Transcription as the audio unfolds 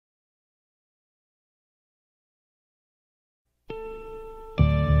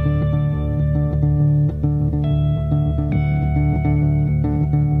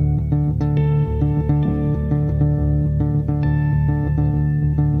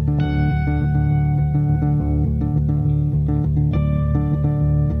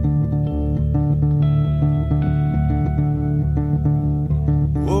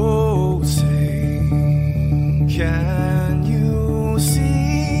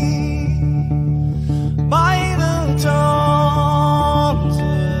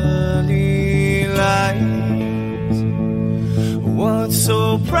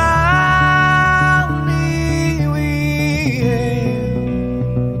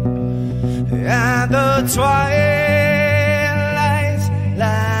the twilight's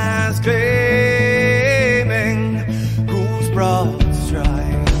last gleaming, whose broad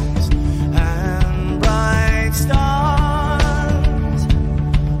stripes and bright stars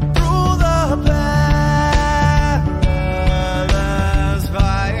through the perilous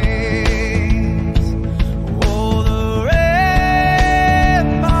fights. Oh, the ramparts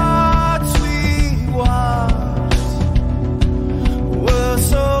we watched were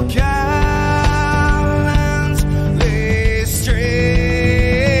so gallantly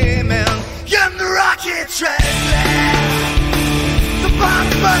streaming, and the rocket treadless, the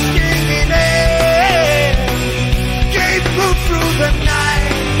bombs bursting in air, gave proof through the night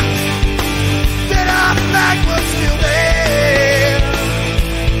that our flag was still there.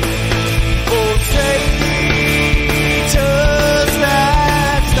 Oh, traitors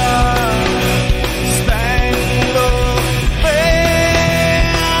that star-spangled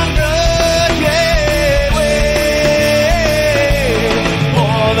banner, yeah, wave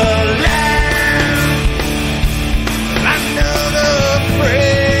for the land of the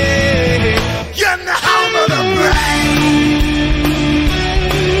free, and the home of the brave.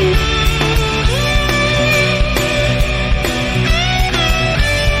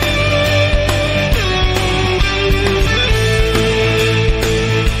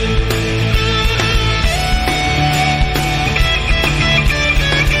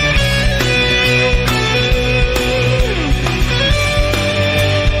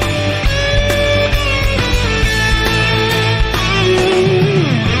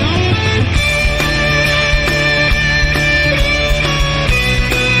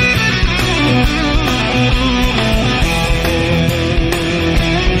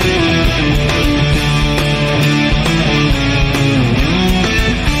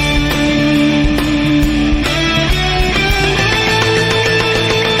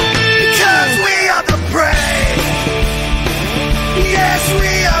 Because we are the brave. Yes,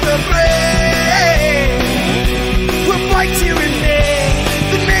 we are the brave. We'll fight you in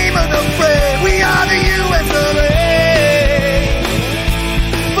the name of the brave. We are the US of A.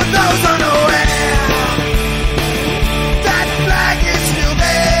 For those unaware, that flag is still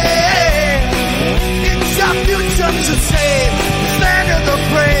there. It's our future to save. This land of the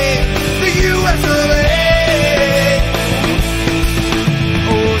brave, the US of A.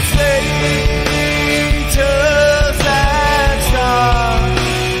 Oh, traitors that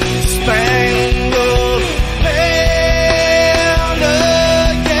star-spangled banner,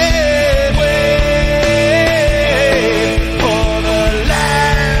 yeah, wave for the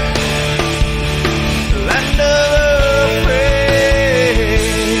land of the free,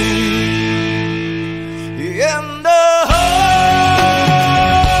 and the home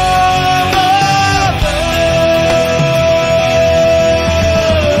of the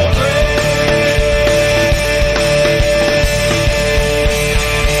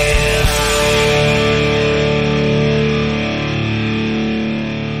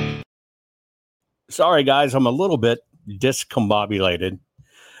Sorry, guys, I'm a little bit discombobulated.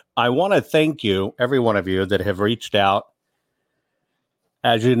 I want to thank you, every one of you that have reached out.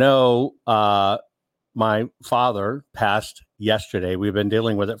 As you know, my father passed yesterday. We've been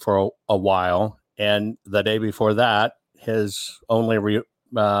dealing with it for a while. And the day before that, his only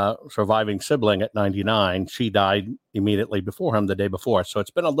surviving sibling at 99, she died immediately before him the day before. So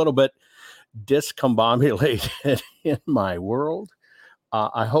it's been a little bit discombobulated in my world.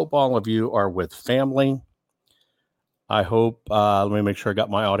 I hope all of you are with family. I hope, let me make sure I got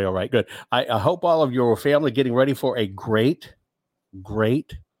my audio right. Good. I hope all of your family getting ready for a great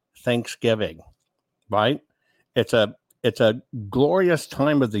Thanksgiving, right? It's a glorious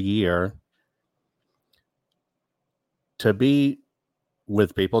time of the year to be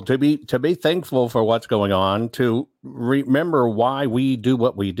with people, to be thankful for what's going on, to remember why we do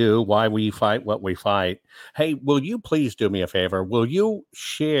what we do, why we fight what we fight. Hey, will you please do me a favor? Will you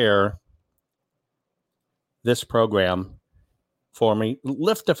share this program for me?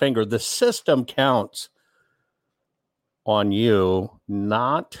 Lift a finger. The system counts on you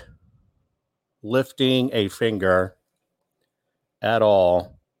not lifting a finger at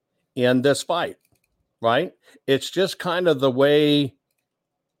all in this fight, right? It's just kind of the way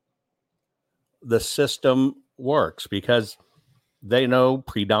the system works, because they know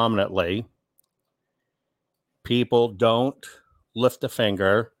predominantly people don't lift a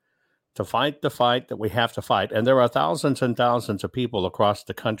finger to fight the fight that we have to fight. And there are thousands and thousands of people across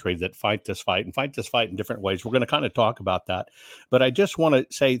the country that fight this fight in different ways. We're going to kind of talk about that. But I just want to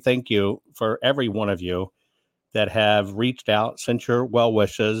say thank you for every one of you that have reached out, sent your well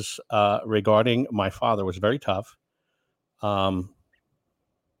wishes regarding my father. It was very tough.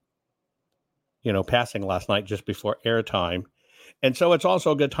 passing last night just before airtime. And so it's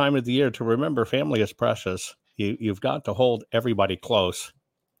also a good time of the year to remember family is precious. You've got to hold everybody close.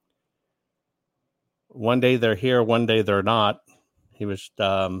 One day they're here, one day they're not. He was,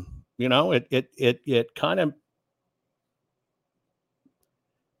 it kind of,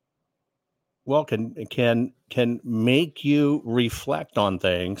 well, can make you reflect on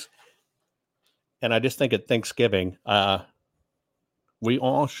things. And I just think at Thanksgiving, we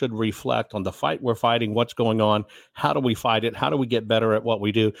all should reflect on the fight we're fighting, what's going on, how do we fight it, how do we get better at what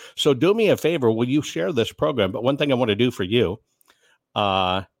we do. So do me a favor, will you share this program? But one thing I want to do for you,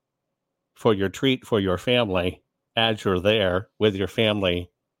 for your treat for your family, as you're there with your family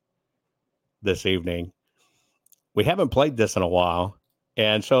this evening, we haven't played this in a while.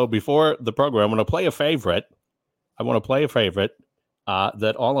 And so before the program, I'm going to play a favorite. I want to play a favorite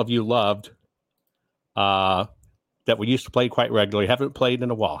that all of you loved, that we used to play quite regularly. Haven't played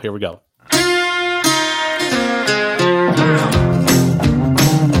in a while. Here we go.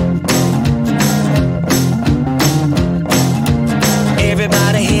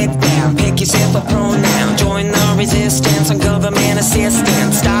 Everybody head down, pick yourself a pronoun. Join the resistance on government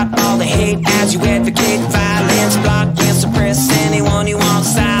assistance. Stop all the hate as you advocate violence. Block and suppress anyone you want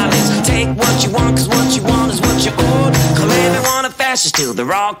silence. Take what you want, cause what you want is what you own. Call everyone a fascist till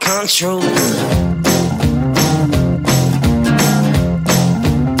they're all controlled.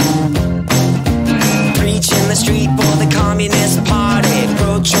 In the street for the Communist Party.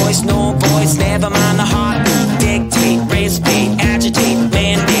 Pro-choice, no voice, never mind the heartbeat. Dictate, raise bait, agitate,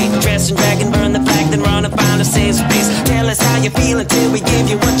 mandate. Dress and drag and burn the flag, then run and find a safe space. Tell us how you feel until we give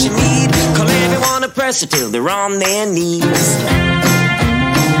you what you need. Call everyone oppressor till they're on their knees.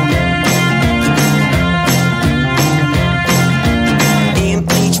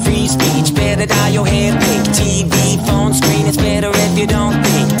 Impeach free speech, better dye your hair pink. TV, phone screen, it's better if you don't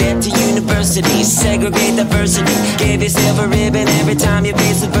think. Debt to universities, segregate diversity. Give yourself a ribbon every time you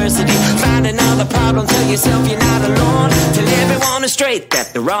face adversity. Find another problem, tell yourself you're not alone. Tell everyone is straight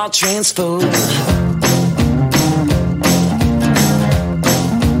that they're all transphobes.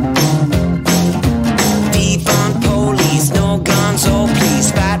 Defund police, no guns, oh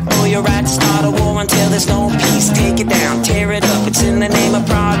please. Fight for your right to start a war until there's no peace. Take it down, tear it up, it's in the name of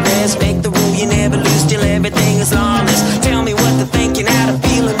progress. Make the rule you never lose till everything is lawless. Tell me what they're thinking, how to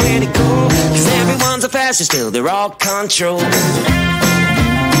feel and where to go. Cause everyone's a fascist till they're all controlled.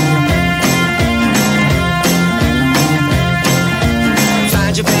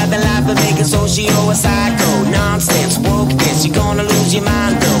 Find your path in life and make a socio a psycho. Nonsense, wokeness, you're gonna lose your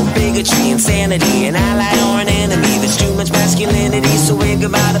mind though. Bigotry, insanity, an ally or an enemy. There's too much masculinity, so wave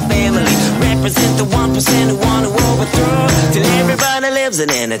goodbye to family. Represent the 1% who want to overthrow till everybody lives in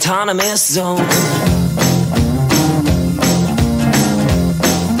an autonomous zone.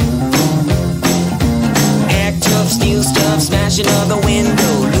 Act tough, steal stuff, smash another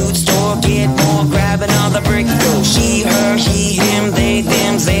window. Loot store, get more, grab another brick, go. She, her, he, him, they,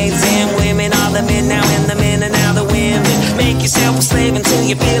 them, they, them. Women are the men now, and the men are now the women. Make yourself a slave until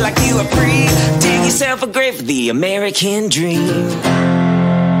you feel like you are free. Dig yourself a grave for the American dream.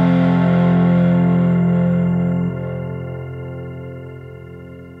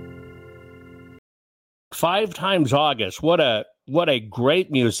 5 Times August. What a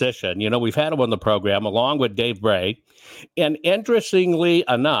great musician. We've had him on the program along with Dave Bray. And interestingly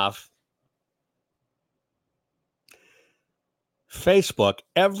enough, Facebook,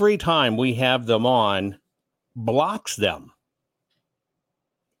 every time we have them on, blocks them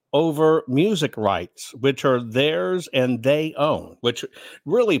over music rights, which are theirs and they own, which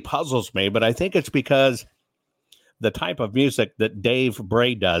really puzzles me. But I think it's because the type of music that Dave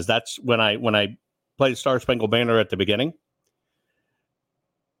Bray does, that's when I played Star Spangled Banner at the beginning,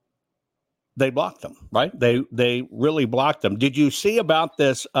 they blocked them, right? They really blocked them. Did you see about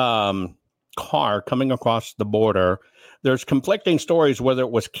this car coming across the border? There's conflicting stories whether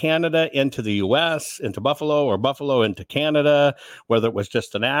it was Canada into the U.S., into Buffalo, or Buffalo into Canada, whether it was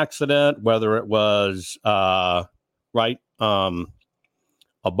just an accident, whether it was, a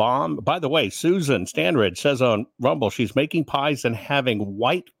bomb. By the way, Susan Standridge says on Rumble she's making pies and having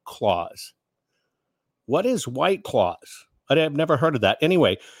White Claws. What is White Claws? I have never heard of that.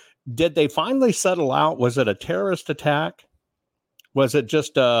 Anyway, did they finally settle out? Was it a terrorist attack? Was it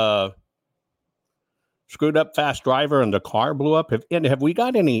just a screwed up fast driver and the car blew up? Have we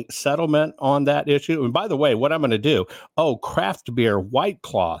got any settlement on that issue? And by the way, what I'm going to do, craft beer, White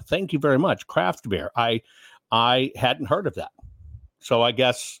Claw. Thank you very much. Craft beer. I hadn't heard of that. So I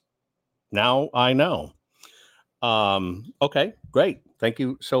guess now I know. Okay, great. Thank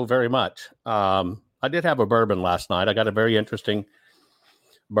you so very much. I did have a bourbon last night. I got a very interesting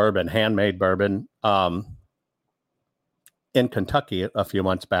bourbon, handmade bourbon, in Kentucky a few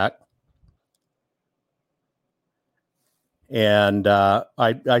months back. And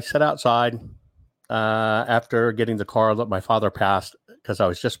I sat outside after getting the car that my father passed, because I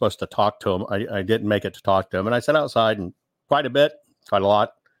was just supposed to talk to him. I didn't make it to talk to him. And I sat outside and quite a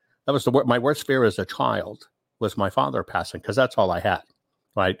lot. That was my worst fear as a child, was my father passing, because that's all I had,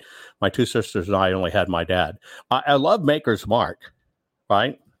 right? My two sisters and I only had my dad. I love Maker's Mark,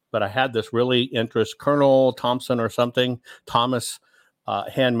 right? But I had this really interest, Colonel Thompson or something, Thomas,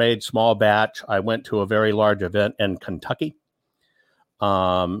 handmade small batch. I went to a very large event in Kentucky,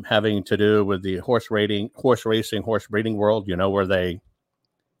 having to do with the horse racing, horse breeding world, where they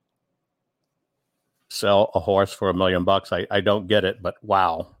sell a horse for $1 million. I don't get it, but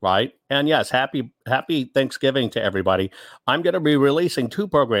wow, right? And yes, happy Thanksgiving to everybody. I'm going to be releasing 2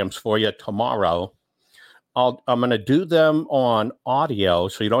 programs for you tomorrow. I'm going to do them on audio,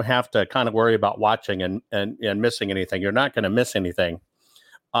 so you don't have to kind of worry about watching and missing anything. You're not going to miss anything,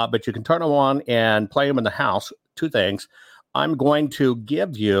 but you can turn them on and play them in the house. 2 things. I'm going to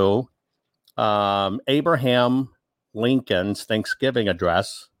give you Abraham Lincoln's Thanksgiving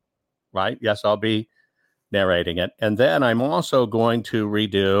address, right? Yes, I'll be narrating it. And then I'm also going to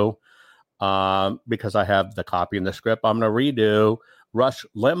redo, because I have the copy in the script, I'm going to redo Rush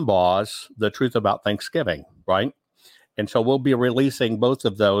Limbaugh's The Truth About Thanksgiving, right? And so we'll be releasing both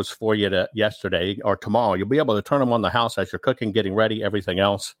of those for you yesterday or tomorrow. You'll be able to turn them on the house as you're cooking, getting ready, everything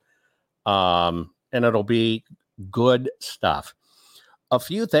else. And it'll be good stuff. A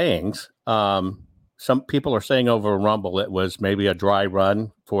few things. Some people are saying over Rumble it was maybe a dry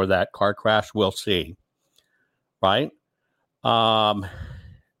run for that car crash. We'll see. Right?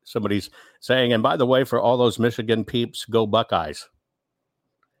 Somebody's saying, and by the way, for all those Michigan peeps, go Buckeyes.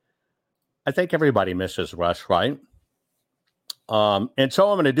 I think everybody misses Rush, right? And so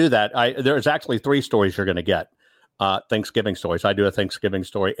I'm going to do that. There's actually 3 stories you're going to get, Thanksgiving stories. I do a Thanksgiving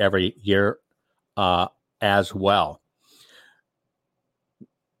story every year as well.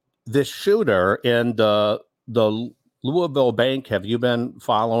 This shooter in the Louisville bank, have you been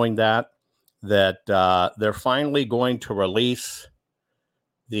following that? That they're finally going to release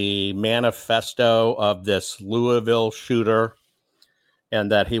the manifesto of this Louisville shooter,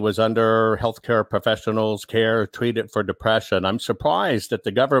 and that he was under healthcare professionals' care, treated for depression. I'm surprised that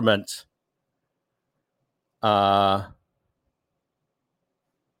the government's talking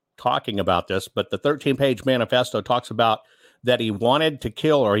about this, but the 13-page manifesto talks about that he wanted to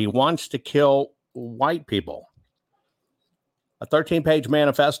kill, or he wants to kill, white people. A 13-page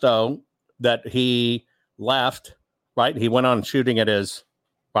manifesto that he left, right? He went on shooting at his,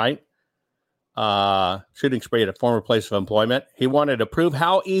 right? Shooting spree at a former place of employment. He wanted to prove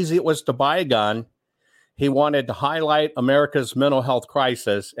how easy it was to buy a gun. He wanted to highlight America's mental health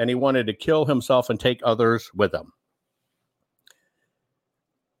crisis, and he wanted to kill himself and take others with him.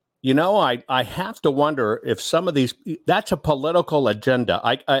 I have to wonder if some of these, that's a political agenda.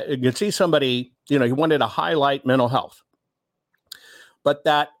 I can see somebody, he wanted to highlight mental health, but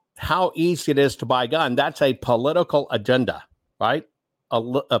that how easy it is to buy a gun, that's a political agenda, right?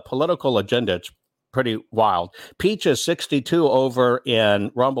 A political agenda. It's pretty wild. Peaches 62 over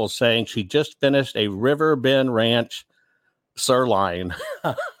in Rumble saying she just finished a River Bend Ranch sirloin.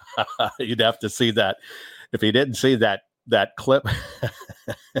 You'd have to see that. If you didn't see that clip,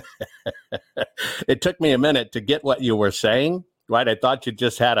 it took me a minute to get what you were saying, right? I thought you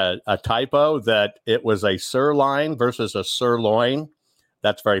just had a typo, that it was a sirloin versus a sirloin.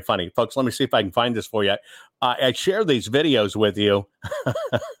 That's very funny. Folks, let me see if I can find this for you. I share these videos with you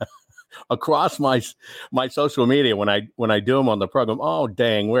across my social media when I do them on the program. Oh,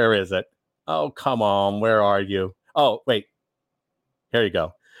 dang, where is it? Oh, come on, where are you? Oh, wait. Here you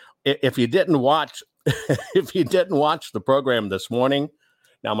go. If you didn't watch the program this morning,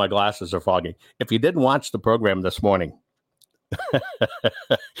 now my glasses are foggy. If you didn't watch the program this morning,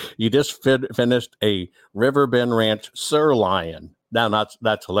 you just finished a River Bend Ranch sirloin. Now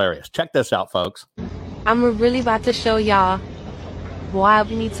that's hilarious. Check this out, folks. I'm really about to show y'all why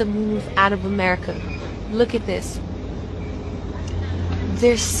we need to move out of America. Look at this.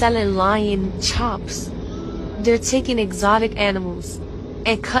 They're selling lion chops. They're taking exotic animals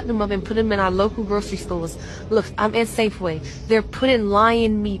and cutting them up and putting them in our local grocery stores. Look, I'm in Safeway. They're putting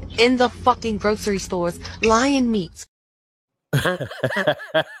lion meat in the fucking grocery stores. Lion meat.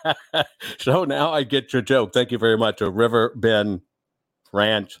 So now I get your joke. Thank you very much. A River Bend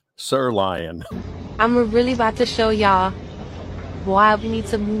Ranch sirloin. I'm really about to show y'all why we need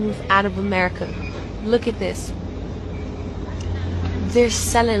to move out of America. Look at this. They're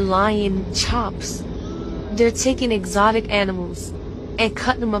selling lion chops. They're taking exotic animals and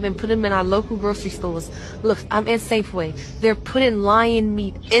cutting them up and putting them in our local grocery stores. Look, I'm in Safeway. They're putting lion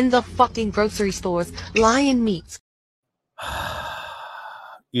meat in the fucking grocery stores. Lion meat.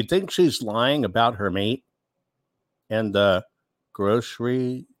 You think she's lying about her meat in the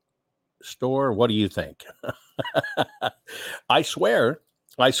grocery store? What do you think? I swear,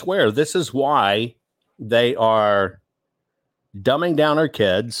 this is why they are dumbing down our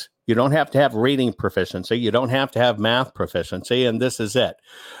kids. You don't have to have reading proficiency. You don't have to have math proficiency. And this is it.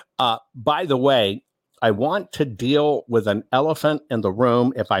 By the way, I want to deal with an elephant in the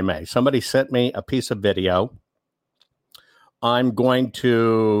room, if I may. Somebody sent me a piece of video. I'm going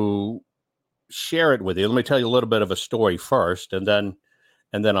to share it with you. Let me tell you a little bit of a story first, and then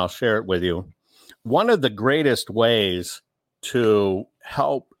I'll share it with you. One of the greatest ways to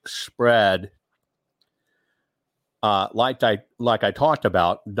help spread, like I talked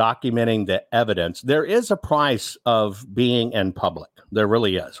about, documenting the evidence. There is a price of being in public. There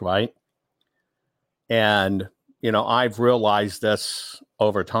really is, right? And, I've realized this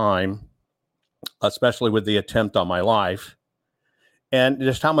over time, especially with the attempt on my life, and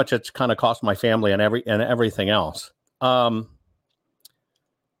just how much it's kind of cost my family and everything else.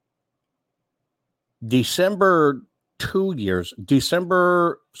 December,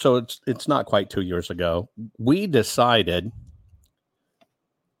 so it's not quite 2 years ago, we decided,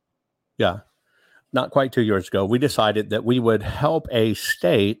 not quite 2 years ago, we decided that we would help a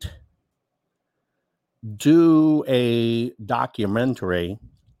state do a documentary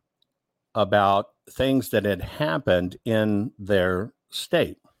about things that had happened in their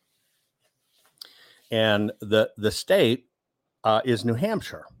state. And the state is New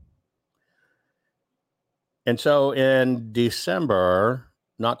Hampshire. And so in December,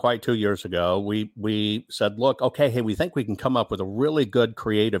 not quite 2 years ago, we said, look, okay, hey, we think we can come up with a really good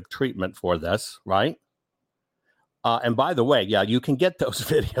creative treatment for this, right? And by the way, you can get those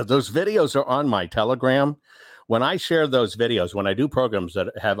videos. Those videos are on my Telegram. When I share those videos, when I do programs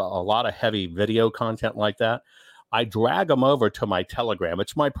that have a lot of heavy video content like that, I drag them over to my Telegram.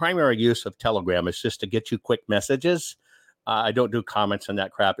 It's my primary use of Telegram. It's just to get you quick messages. I don't do comments and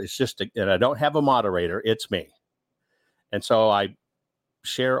that crap. It's just, and I don't have a moderator. It's me. And so I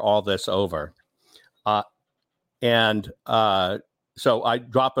share all this over. So I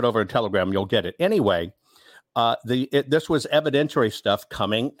drop it over in Telegram. You'll get it. Anyway, this was evidentiary stuff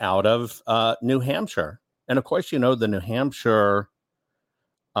coming out of New Hampshire. And of course, the New Hampshire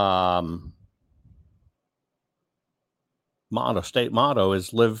state motto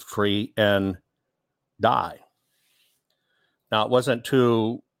is live free and die. Now, it wasn't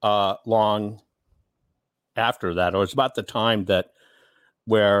too long after that. It was about the time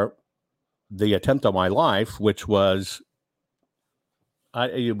where the attempt on my life, which was,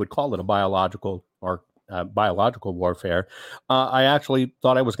 you would call it a biological warfare. I actually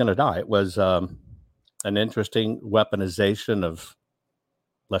thought I was going to die. It was an interesting weaponization of,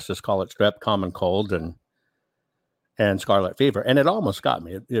 let's just call it strep, common cold, and scarlet fever. And it almost got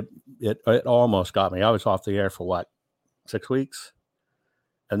me. It almost got me. I was off the air for 6 weeks?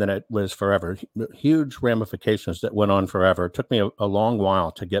 And then it was forever. Huge ramifications that went on forever. It took me a long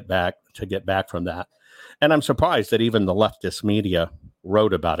while to get back from that. And I'm surprised that even the leftist media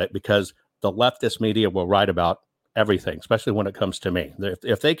wrote about it, because the leftist media will write about everything, especially when it comes to me.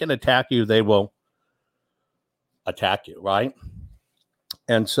 If they can attack you, they will attack you, right?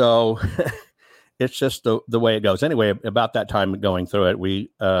 And so it's just the way it goes. Anyway, about that time going through it,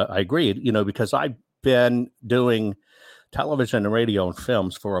 I agreed, because I've been doing television and radio and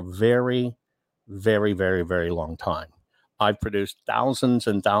films for a very, very, very, very long time. I've produced thousands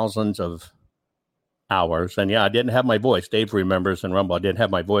and thousands of hours. And I didn't have my voice. Dave remembers in Rumble, I didn't have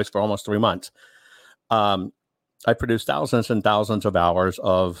my voice for almost 3 months. I produced thousands and thousands of hours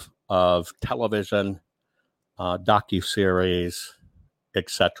of television, docuseries,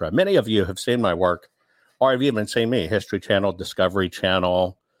 etc. Many of you have seen my work, or have even seen me, History Channel, Discovery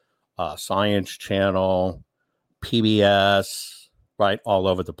Channel, Science Channel, PBS, right, all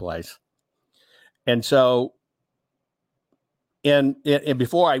over the place. And so, and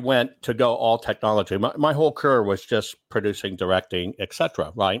before I went to go all technology, my whole career was just producing, directing,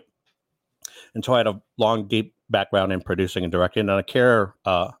 etc., right? And so I had a long, deep background in producing and directing, and I care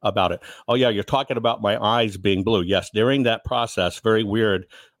about it. Oh, yeah, you're talking about my eyes being blue. Yes, during that process, very weird,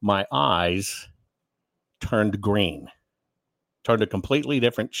 my eyes turned green, turned a completely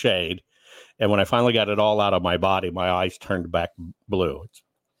different shade. And when I finally got it all out of my body, my eyes turned back blue. It's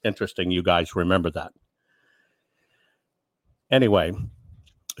interesting you guys remember that. Anyway,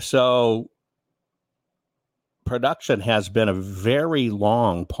 so production has been a very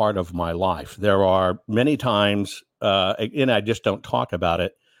long part of my life. There are many times and I just don't talk about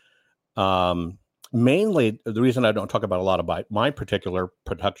it. Mainly, the reason I don't talk about a lot about my particular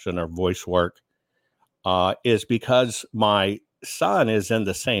production or voice work is because my son is in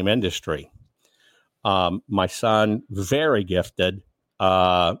the same industry. My son, very gifted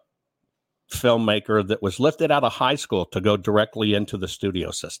filmmaker that was lifted out of high school to go directly into the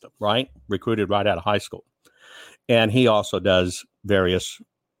studio system, right? Recruited right out of high school. And he also does various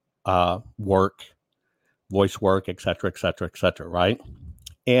work, voice work, et cetera, right?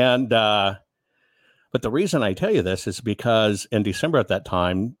 And, but the reason I tell you this is because in December at that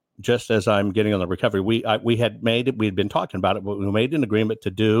time, just as I'm getting on the recovery, we had been talking about it, but we made an agreement to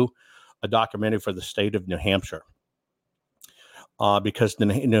do a documentary for the state of New Hampshire. Because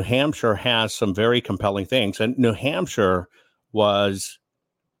New Hampshire has some very compelling things. And New Hampshire the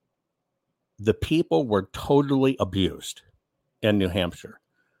people were totally abused in New Hampshire.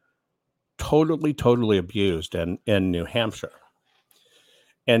 Totally abused in New Hampshire.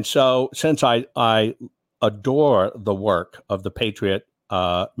 And so since I adore the work of the patriot,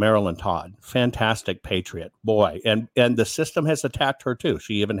 Marilyn Todd, fantastic patriot, boy. And the system has attacked her too.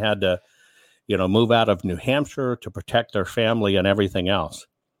 She even had to, move out of New Hampshire to protect her family and everything else.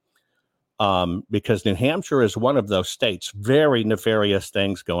 Because New Hampshire is one of those states, very nefarious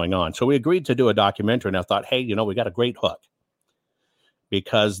things going on. So we agreed to do a documentary, and I thought, hey, we got a great hook.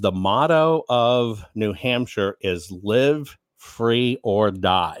 Because the motto of New Hampshire is live free or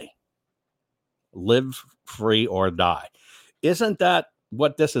die. Live free or die. Isn't that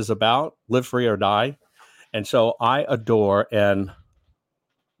what this is about? Live free or die? And so I adore and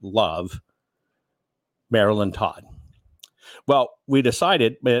love Marilyn Todd. Well, we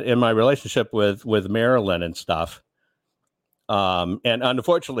decided in my relationship with Marilyn and stuff, and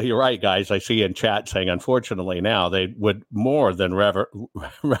unfortunately, you're right, guys. I see in chat saying, unfortunately, now they would more than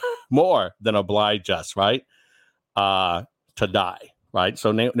oblige us, right, to die, right?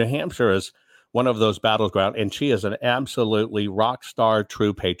 So New Hampshire is one of those battlegrounds, and she is an absolutely rock star,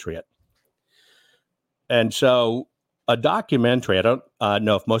 true patriot. And so a documentary, I don't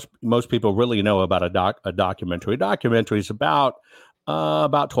know if most people really know about a documentary. A documentary is about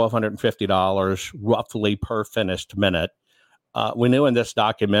 $1,250 roughly per finished minute. We knew in this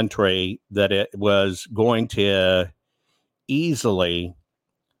documentary that it was going to easily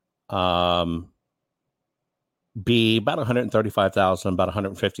be about $135,000, about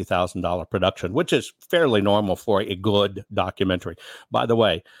 $150,000 production, which is fairly normal for a good documentary. By the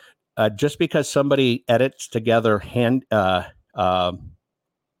way, just because somebody edits together handycam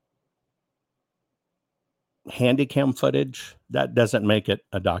footage, that doesn't make it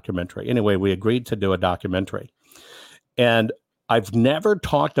a documentary. Anyway, we agreed to do a documentary. And I've never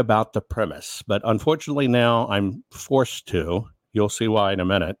talked about the premise, but unfortunately now I'm forced to. You'll see why in a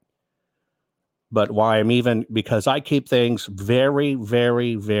minute. But why because I keep things very,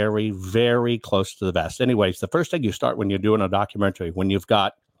 very, very, very close to the vest. Anyways, the first thing you start when you're doing a documentary, when you've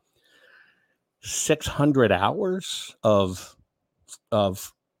got 600 hours of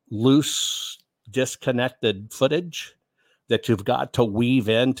loose, disconnected footage that you've got to weave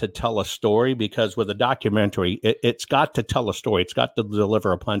in to tell a story, because with a documentary, it's got to tell a story. It's got to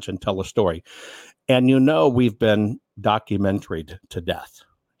deliver a punch and tell a story. And we've been documentaried to death.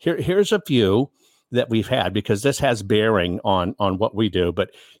 Here's a few that we've had, because this has bearing on what we do.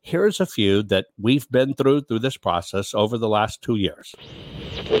 But here's a few that we've been through this process over the last 2 years.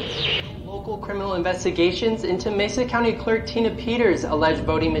 Local criminal investigations into Mesa County Clerk Tina Peters' alleged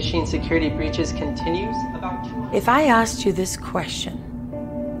voting machine security breaches continues. If I asked you this question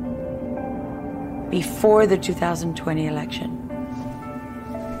before the 2020 election,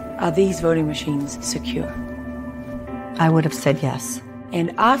 are these voting machines secure? I would have said yes.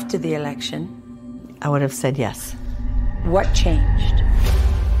 And after the election, I would have said yes. What changed?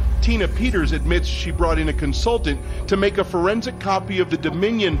 Tina Peters admits she brought in a consultant to make a forensic copy of the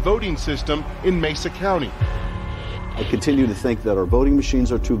Dominion voting system in Mesa County. I continue to think that our voting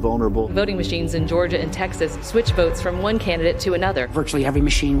machines are too vulnerable. Voting machines in Georgia and Texas switch votes from one candidate to another. Virtually every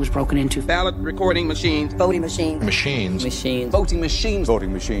machine was broken into. Ballot recording machines. Voting machines. Machines. Machines. Voting machines.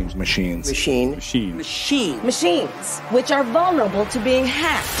 Voting machines. Machines. Machine. Machines. Machine. Machines, which are vulnerable to being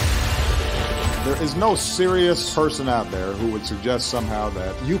hacked. There is no serious person out there who would suggest somehow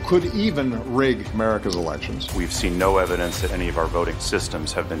that you could even rig America's elections. We've seen no evidence that any of our voting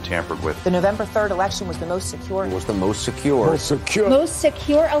systems have been tampered with. The November 3rd election was the most secure. It was the most secure. Most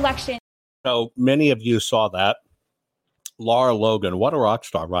secure election. So many of you saw that. Lara Logan, what a rock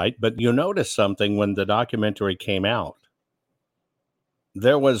star, right? But you noticed something when the documentary came out.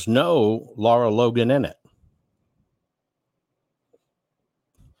 There was no Lara Logan in it.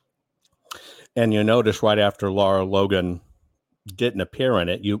 and you notice right after Lara Logan didn't appear in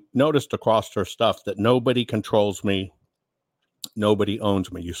it, you noticed across her stuff that nobody controls me, nobody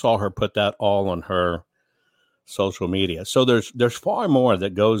owns me. You saw her put that all on her social media. So there's far more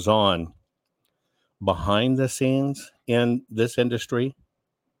that goes on behind the scenes in this industry.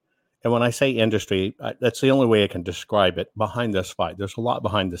 And when I say industry, that's the only way I can describe it. Behind this fight, there's a lot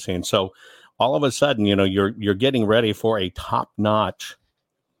behind the scenes. So all of a sudden, you know, you're getting ready for a top-notch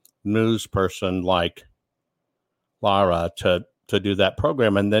news person like Lara to do that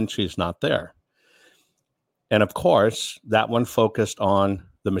program, and then she's not there. And of course, that one focused on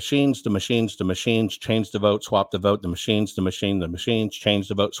the machines, change the vote, swap the vote, the machines, change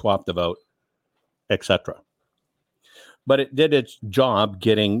the vote, swap the vote, etc. But it did its job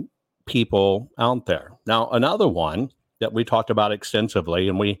getting people out there. Now, another one that we talked about extensively,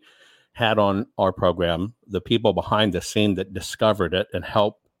 and we had on our program, the people behind the scene that discovered it and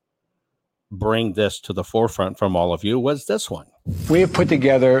helped bring this to the forefront from all of you, was this one. We have put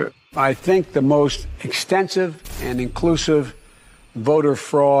together, I think, the most extensive and inclusive voter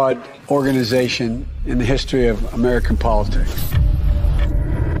fraud organization in the history of American politics.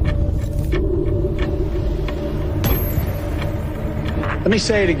 Let me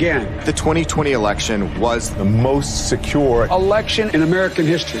say it again. The 2020 election was the most secure election in American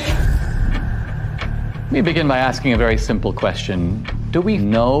history. Let me begin by asking a very simple question. Do we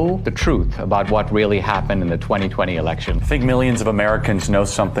know the truth about what really happened in the 2020 election? I think millions of Americans know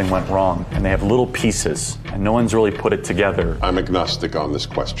something went wrong, and they have little pieces, and no one's really put it together. I'm agnostic on this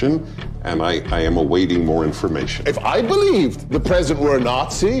question, and I am awaiting more information. If I believed the president were a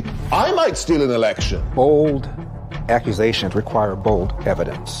Nazi, I might steal an election. Bold accusations require bold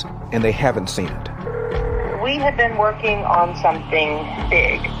evidence, and they haven't seen it. We have been working on something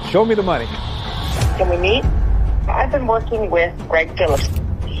big. Show me the money. Can we meet? I've been working with Greg Phillips.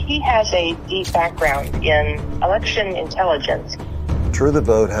 He has a deep background in election intelligence. True the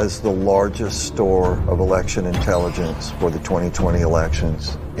Vote has the largest store of election intelligence for the 2020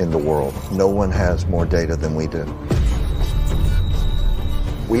 elections in the world. No one has more data than we do.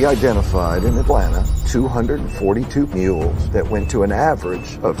 We identified in Atlanta 242 mules that went to an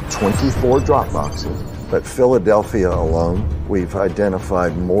average of 24 drop boxes. But Philadelphia alone, we've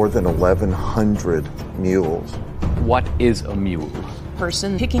identified more than 1,100 mules. What is a mule?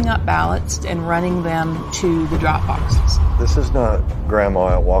 Person picking up ballots and running them to the drop boxes. This is not Grandma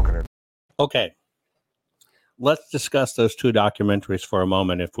out walking her. Okay. Let's discuss those two documentaries for a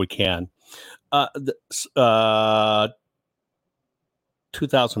moment, if we can.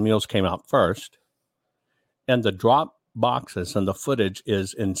 2,000 Mules came out first, and the drop boxes and the footage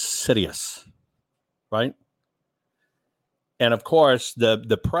is insidious, right? And of course,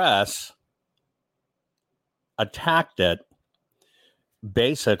 the press attacked it,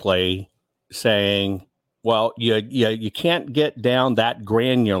 basically saying, well, you can't get down that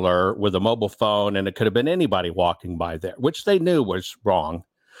granular with a mobile phone, and it could have been anybody walking by there, which they knew was wrong.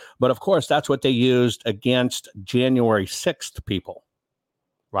 But of course, that's what they used against January 6th people,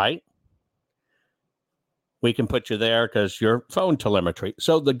 right? We can put you there because your phone telemetry.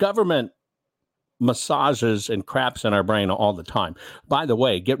 So the government massages and craps in our brain all the time. By the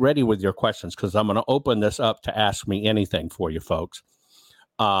way, get ready with your questions because I'm going to open this up to ask me anything for you folks.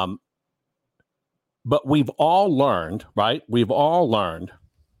 But we've all learned, right? We've all learned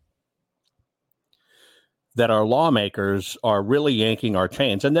that our lawmakers are really yanking our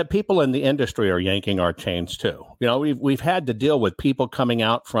chains, and that people in the industry are yanking our chains too. You know, we've had to deal with people coming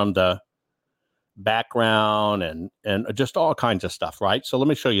out from the background and just all kinds of stuff, right? So let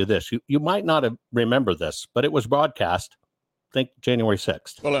me show you this. You might not remember this, but it was broadcast, I think, January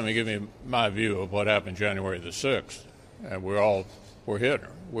 6th. Well, let me give you my view of what happened January the 6th. And we're here.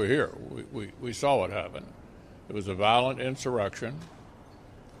 We're here. We saw what happened. It was a violent insurrection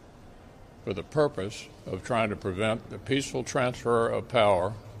for the purpose of trying to prevent the peaceful transfer of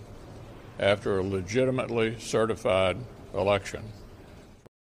power after a legitimately certified election.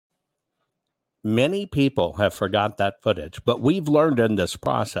 Many people have forgot that footage, but we've learned in this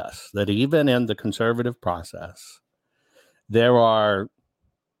process that even in the conservative process, there are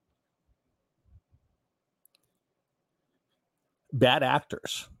bad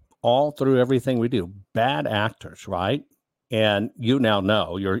actors all through everything we do. Bad actors, right? And you now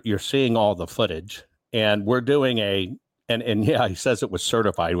know, you're seeing all the footage, and we're doing and yeah, he says it was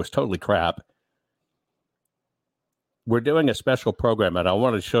certified. It was totally crap. We're doing a special program, and I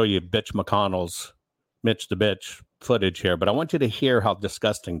want to show you Mitch McConnell's Mitch the Bitch footage here, but I want you to hear how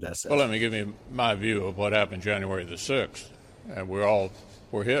disgusting this is. Well, let me give you my view of what happened January the 6th. And we're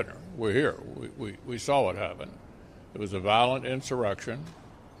here. We're here. We saw what happened. It was a violent insurrection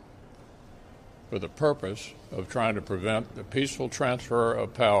for the purpose of trying to prevent the peaceful transfer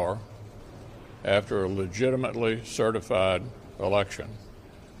of power after a legitimately certified election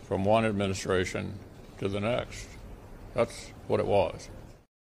from one administration to the next. That's what it was.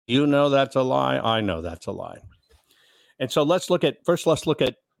 You know that's a lie. I know that's a lie. And so let's look at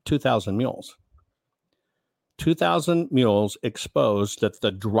 2,000 Mules. 2,000 Mules exposed that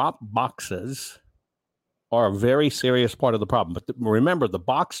the drop boxes are a very serious part of the problem. But remember, the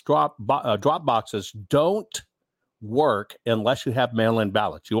drop boxes don't work unless you have mail-in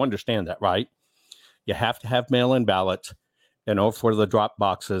ballots. You understand that, right? You have to have mail-in ballots in order for the drop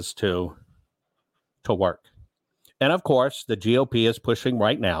boxes to work. And of course, the GOP is pushing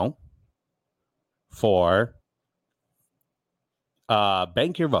right now for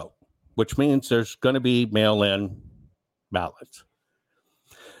bank your vote, which means there's going to be mail-in ballots.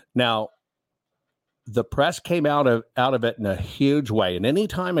 Now, the press came out of it in a huge way. And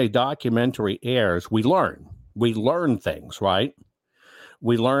anytime a documentary airs, we learn things, right?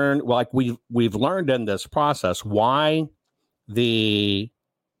 We learn, like we've learned in this process, why the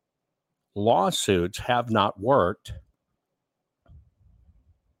lawsuits have not worked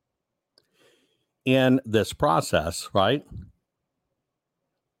in this process, right?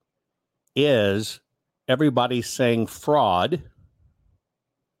 Is everybody saying fraud?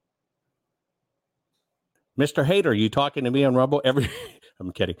 Mr. Hader, you talking to me on Rumble?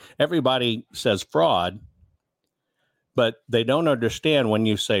 I'm kidding. Everybody says fraud, but they don't understand when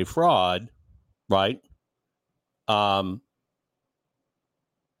you say fraud, right?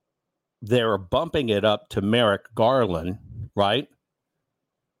 They're bumping it up to Merrick Garland, right?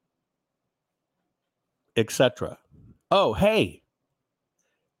 Etc. Oh, hey.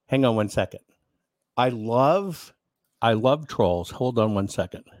 Hang on one second. I love trolls. Hold on one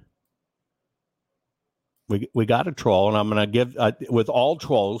second. We got a troll, and I'm going to give with all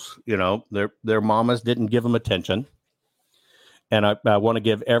trolls, you know, their mamas didn't give them attention, and I want to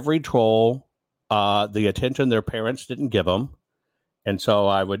give every troll the attention their parents didn't give them, and so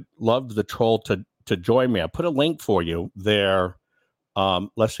I would love the troll to join me. I put a link for you there.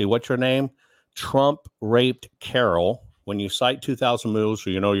 Let's see, what's your name? Trump raped Carol. When you cite 2,000 Mules,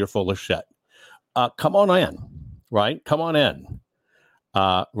 you know you're full of shit. Come on in, right? Come on in,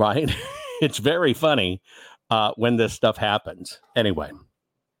 right? It's very funny when this stuff happens. Anyway,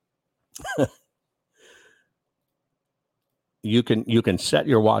 you can set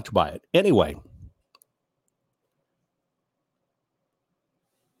your watch by it. Anyway,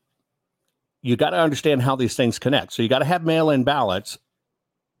 you got to understand how these things connect. So you got to have mail-in ballots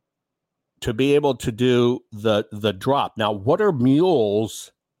to be able to do the drop. Now, what are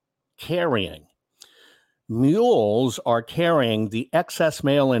mules carrying? Mules are carrying the excess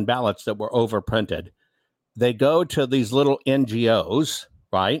mail-in ballots that were overprinted. They go to these little NGOs,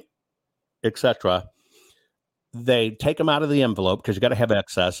 right, etc. They take them out of the envelope because you got to have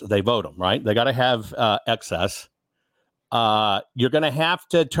excess. They vote them, right? They got to have excess. You're going to have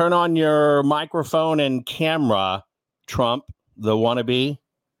to turn on your microphone and camera, Trump, the wannabe.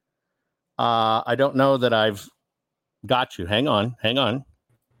 I don't know that I've got you. Hang on.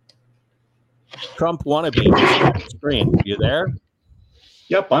 Trump wannabe screen. You there?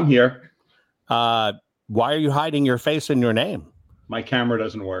 Yep, I'm here. Why are you hiding your face and your name? My camera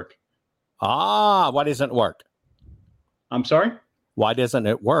doesn't work. Why doesn't it work? I'm sorry? Why doesn't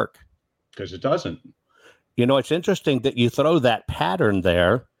it work? Because it doesn't. You know, it's interesting that you throw that pattern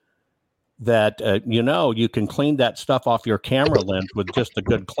there that, you can clean that stuff off your camera lens with just a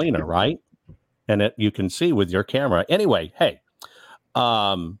good cleaner, right? And you can see with your camera. Anyway, hey,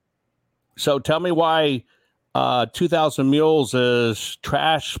 so tell me why 2,000 Mules is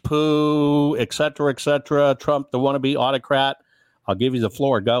trash, poo, et cetera, Trump, the wannabe autocrat. I'll give you the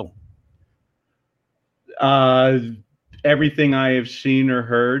floor. Go. Everything I have seen or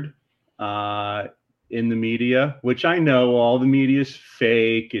heard in the media, which I know all the media is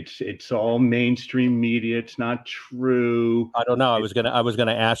fake. It's all mainstream media. It's not true. I don't know. I was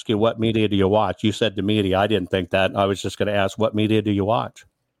gonna ask you, what media do you watch? You said the media. I didn't think that. I was just gonna ask, what media do you watch?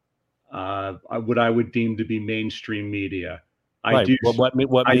 What I would deem to be mainstream media. Right. What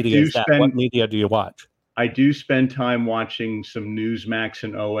media is that? What media do you watch? I do spend time watching some Newsmax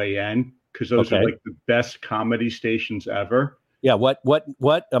and OAN because those are like the best comedy stations ever. Yeah. What?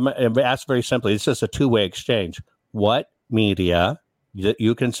 I'm going to ask very simply. It's just a two-way exchange. What media that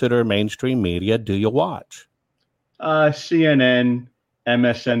you consider mainstream media do you watch? CNN,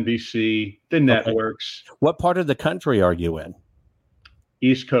 MSNBC, the networks. What part of the country are you in?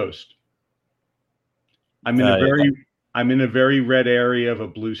 East Coast. I'm in a very red area of a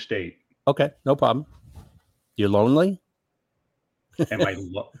blue state. Okay, no problem. You lonely? Am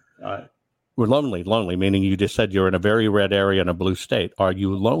I? We're lonely, meaning you just said you're in a very red area in a blue state. Are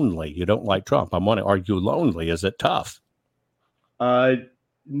you lonely? You don't like Trump. I'm wondering, are you lonely? Is it tough?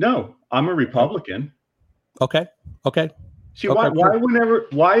 No, I'm a Republican. Okay. See,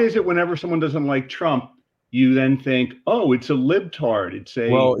 why is it whenever someone doesn't like Trump, you then think, oh, it's a libtard?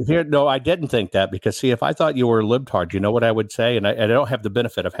 I didn't think that, because see, if I thought you were a libtard, you know what I would say? And I don't have the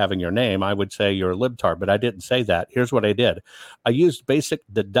benefit of having your name. I would say you're a libtard, but I didn't say that. Here's what I did. I used basic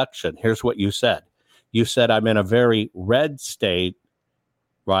deduction. Here's what you said. You said I'm in a very red state,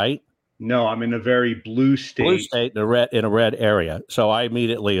 right? No, I'm in a very blue state. Blue state in a red area. So I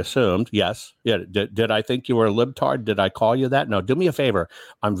immediately assumed, yes. Yeah. Did I think you were a libtard? Did I call you that? No. Do me a favor.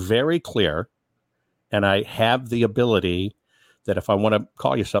 I'm very clear, and I have the ability that if I want to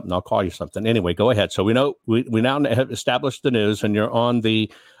call you something, I'll call you something. Anyway, go ahead. So we know we now have established the news, and you're on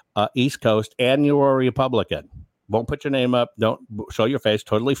the East Coast, and you're a Republican. Won't put your name up. Don't show your face.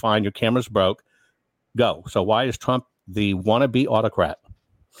 Totally fine. Your camera's broke. Go. So why is Trump the wannabe autocrat?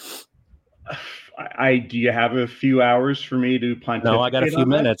 Do you have a few hours for me to pontificate? No, I got a few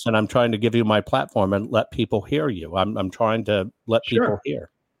minutes, and I'm trying to give you my platform and let people hear you. I'm trying to let people hear.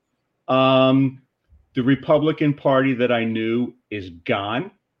 The Republican Party that I knew is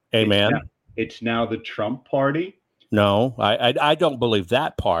gone. Amen. It's now the Trump Party. No, I don't believe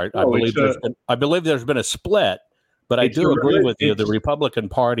that part. I believe there's been a split, but I do agree with you. The Republican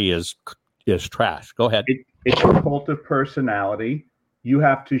Party is trash. Go ahead. It's a cult of personality. You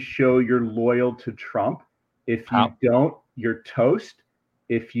have to show you're loyal to Trump. If you don't, you're toast.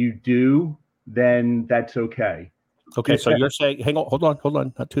 If you do, then that's okay. Okay, so you're saying, hold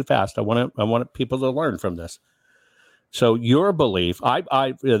on, not too fast. I want people to learn from this. So your belief,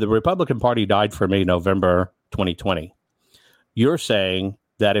 the Republican Party died for me November 2020. You're saying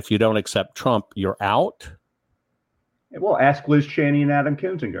that if you don't accept Trump, you're out? Well, ask Liz Cheney and Adam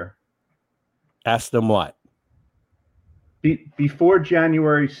Kinzinger. Ask them what? Before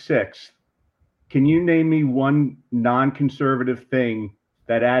January 6th, can you name me one non-conservative thing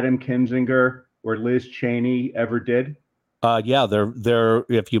that Adam Kinzinger or Liz Cheney ever did? Yeah, they're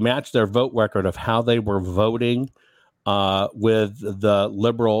if you match their vote record of how they were voting with the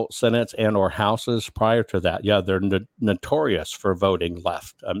liberal senates and or houses prior to that, yeah, they're notorious for voting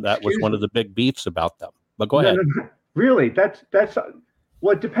left. That was one of the big beefs about them. But go ahead. No, really, that's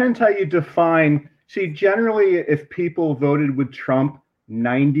well, it depends how you define. See, generally, if people voted with Trump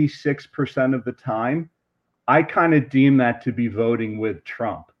 96% of the time, I kind of deem that to be voting with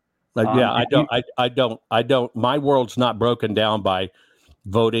Trump. I don't. My world's not broken down by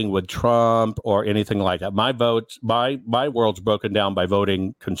voting with Trump or anything like that. My world's broken down by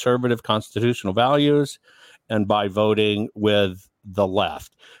voting conservative constitutional values and by voting with the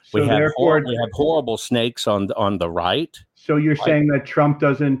left. We have horrible snakes on the right. So you're saying that Trump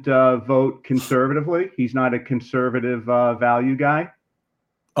doesn't vote conservatively? He's not a conservative value guy?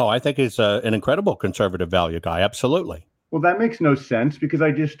 Oh, I think he's an incredible conservative value guy. Absolutely. Well, that makes no sense because I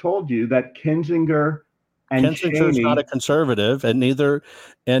just told you that Kinzinger's Cheney, not a conservative, and neither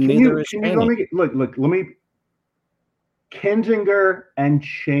is Cheney. Let me. Kinzinger and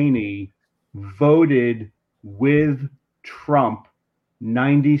Cheney voted with Trump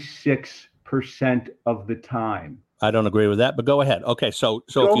 96% of the time. I don't agree with that, but go ahead. Okay, so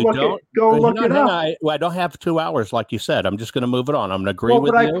if you look it up. I don't have 2 hours, like you said. I'm just going to move it on. I'm going to agree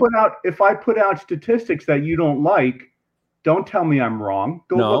with you. If I put out statistics that you don't like, don't tell me I'm wrong.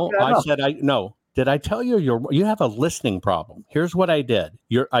 Look that up. Did I tell you you have a listening problem? Here's what I did.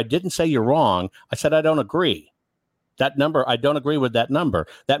 I didn't say you're wrong. I said I don't agree. That number, I don't agree with that number.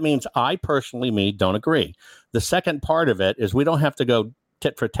 That means I personally, don't agree. The second part of it is we don't have to go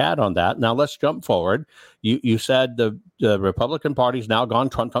tit for tat on that. Now let's jump forward. You said the Republican Party's now gone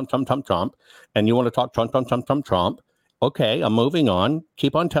Trump, and you want to talk Trump. Okay, I'm moving on.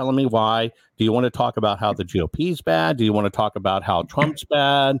 Keep on telling me why. Do you want to talk about how the GOP's bad? Do you want to talk about how Trump's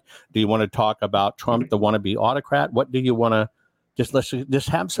bad? Do you want to talk about Trump, the wannabe autocrat? What do you want to just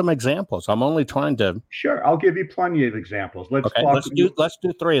have some examples? I'm only trying to. Sure, I'll give you plenty of examples. Let's do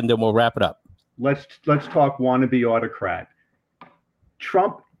 3 and then we'll wrap it up. Let's talk wannabe autocrat.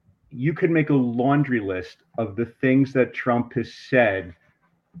 Trump, you could make a laundry list of the things that Trump has said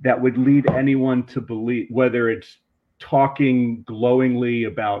that would lead anyone to believe, whether it's talking glowingly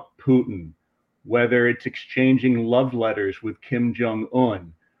about Putin, whether it's exchanging love letters with Kim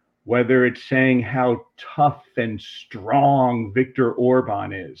Jong-un, whether it's saying how tough and strong Viktor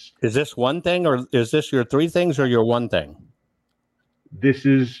Orban is. Is this one thing, or is this your 3 things, or your one thing?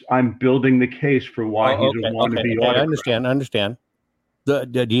 I'm building the case for why he's a wannabe autocrat. I understand.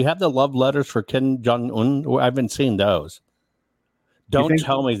 Do you have the love letters for Kim Jong-un? I haven't seen those. Don't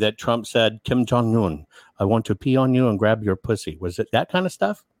tell me that Trump said, Kim Jong-un, I want to pee on you and grab your pussy. Was it that kind of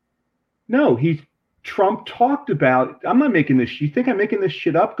stuff? No, Trump talked about. I'm not making this. You think I'm making this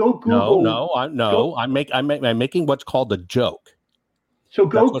shit up? Go Google. I'm making what's called a joke. So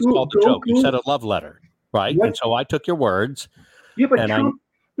go That's what's called a joke. You said a love letter, right? What? And so I took your words. Yeah, but Trump.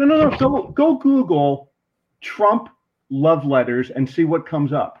 No. So go Google Trump love letters and see what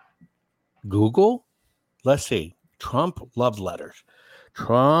comes up. Google. Let's see. Trump love letters.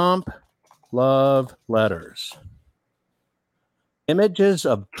 Trump love letters. Images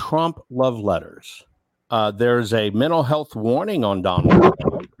of Trump love letters. There's a mental health warning on Donald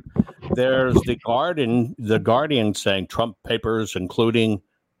Trump. There's the Guardian saying Trump papers, including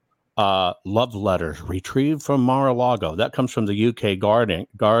love letters retrieved from Mar-a-Lago. That comes from the UK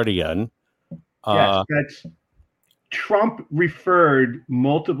Guardian. Yes, that's Trump referred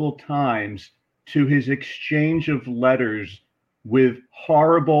multiple times to his exchange of letters with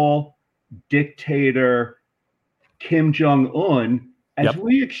horrible dictator Kim Jong-un. As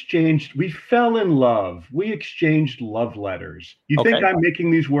we fell in love. We exchanged love letters. You think I'm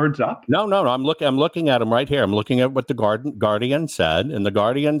making these words up? No. I'm looking at them right here. I'm looking at what the Guardian said. And the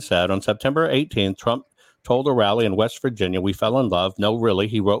Guardian said on September 18th, Trump told a rally in West Virginia, we fell in love. No, really,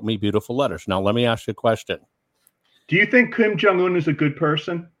 he wrote me beautiful letters. Now, let me ask you a question. Do you think Kim Jong-un is a good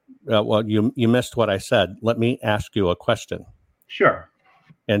person? Well, you missed what I said. Let me ask you a question. Sure.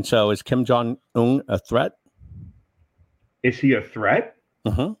 And so is Kim Jong-un a threat? Is he a threat?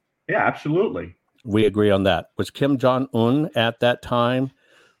 Mm-hmm. Yeah, absolutely. We agree on that. Was Kim Jong-un at that time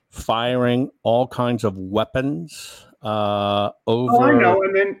firing all kinds of weapons over? Oh, I know.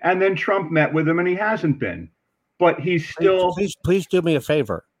 And then Trump met with him, and he hasn't been. But he's still. Please do me a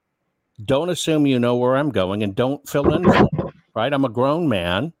favor. Don't assume you know where I'm going, and don't fill in. Right? I'm a grown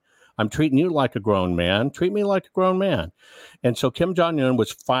man. I'm treating you like a grown man. Treat me like a grown man. And so Kim Jong-un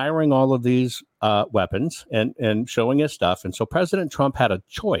was firing all of these weapons and showing his stuff. And so President Trump had a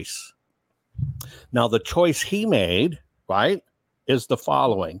choice. Now, the choice he made, right, is the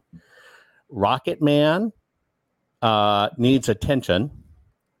following. Rocket Man needs attention.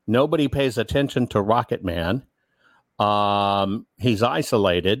 Nobody pays attention to Rocket Man. He's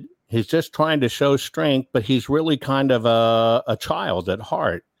isolated. He's just trying to show strength, but he's really kind of a child at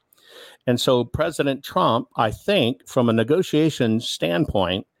heart. And so President Trump, I think, from a negotiation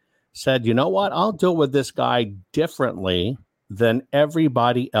standpoint, said, you know what, I'll deal with this guy differently than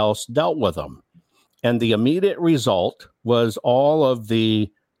everybody else dealt with him. And the immediate result was all of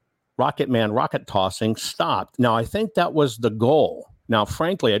the Rocket Man rocket tossing stopped. Now, I think that was the goal. Now,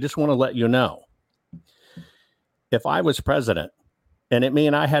 frankly, I just want to let you know, if I was president and it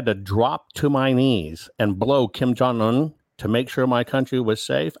meant I had to drop to my knees and blow Kim Jong-un to make sure my country was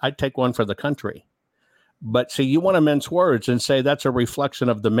safe, I'd take one for the country. But see, you want to mince words and say that's a reflection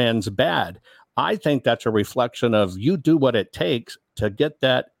of the man's bad. I think that's a reflection of you do what it takes to get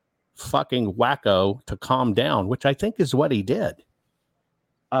that fucking wacko to calm down, which I think is what he did.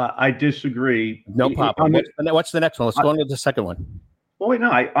 I disagree. No problem. What's the next one? Let's go on to the second one. Well, wait, no.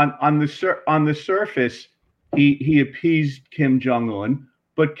 On the surface, he appeased Kim Jong-un.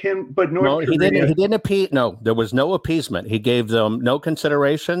 But North Korea... He didn't appease. No, there was no appeasement. He gave them no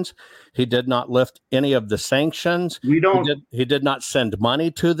considerations. He did not lift any of the sanctions. He did not send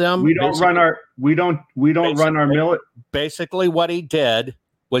money to them. We don't run our military. Basically, what he did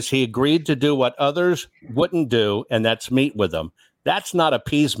was he agreed to do what others wouldn't do, and that's meet with them. That's not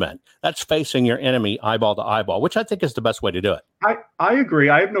appeasement. That's facing your enemy eyeball to eyeball, which I think is the best way to do it. I agree.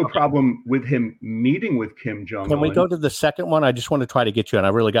 I have no problem with him meeting with Kim Jong-un. Can we go to the second one? I just want to try to get you, and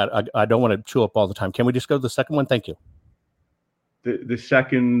I don't want to chew up all the time. Can we just go to the second one? Thank you. The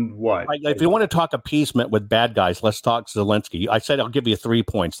second what? If you want to talk appeasement with bad guys, let's talk Zelensky. I said I'll give you 3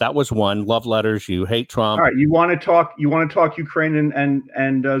 points. That was one. Love letters. You hate Trump. All right. You want to talk Ukraine and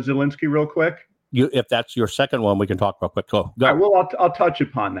Zelensky real quick? If that's your second one, we can talk real quick. Go. All right, well, I'll touch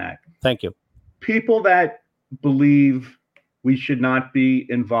upon that. Thank you. People that believe we should not be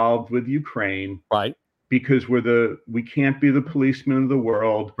involved with Ukraine, right? Because we can't be the policeman of the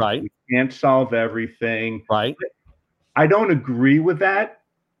world, right? We can't solve everything, right? I don't agree with that.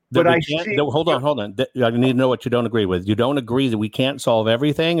 But hold on. I need to know what you don't agree with. You don't agree that we can't solve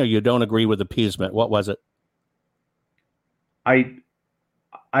everything, or you don't agree with appeasement. What was it?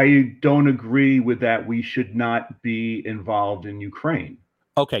 I don't agree with that. We should not be involved in Ukraine.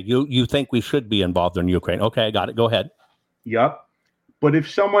 Okay, you think we should be involved in Ukraine? Okay, I got it. Go ahead. Yep. But if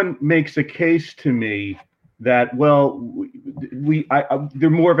someone makes a case to me that, well, they're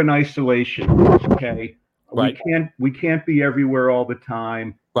more of an isolation. Okay. Right. We can't be everywhere all the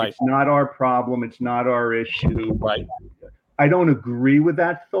time. Right. It's not our problem. It's not our issue. Right. I don't agree with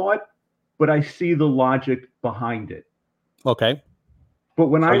that thought, but I see the logic behind it. Okay. But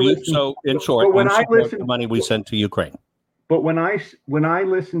when I listen, so in short, when I listen, the money we sent to Ukraine. But when I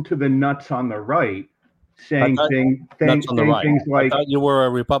listen to the nuts on the right saying things like, I thought you were a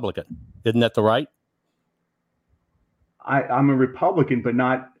Republican. Isn't that the right? I'm a Republican, but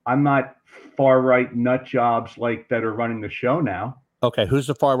I'm not far right nut jobs like that are running the show now. Okay, who's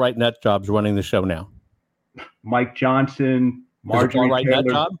the far right nut jobs running the show now? Mike Johnson, Marjorie Taylor. Nut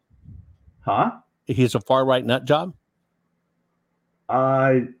job? Huh? He's a far right nut job?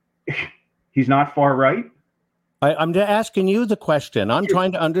 He's not far right. I'm asking you the question. I'm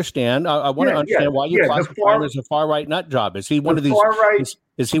trying to understand. I want to understand why you classify him as a far right nut job. Is he one of these?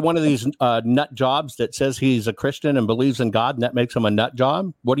 Is he one of these nut jobs that says he's a Christian and believes in God, and that makes him a nut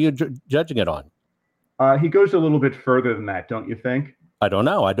job? What are you judging it on? He goes a little bit further than that, don't you think? I don't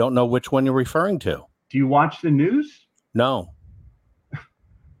know. I don't know which one you're referring to. Do you watch the news? No.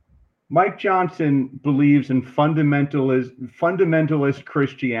 Mike Johnson believes in fundamentalist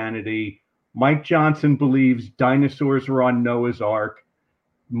Christianity. Mike Johnson believes dinosaurs were on Noah's Ark.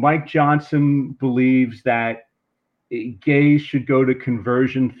 Mike Johnson believes that gays should go to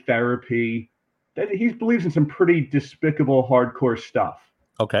conversion therapy. That he believes in some pretty despicable, hardcore stuff.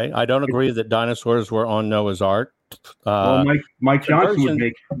 Okay, I don't agree that dinosaurs were on Noah's Ark. Well, Mike Johnson would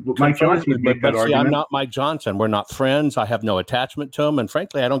make that argument. I'm not Mike Johnson. We're not friends. I have no attachment to him, and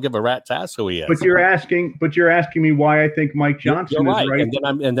frankly, I don't give a rat's ass who he is. But you're asking me why I think Mike Johnson is right.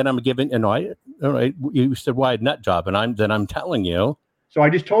 And then I'm giving. All right. You said why a nut job, and I'm telling you. So I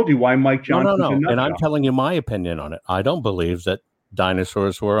just told you why Mike Johnson. No. And I'm telling you my opinion on it. I don't believe that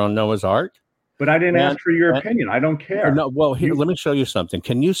dinosaurs were on Noah's Ark. But I didn't ask for your opinion. I don't care. No. Well, here, let me show you something.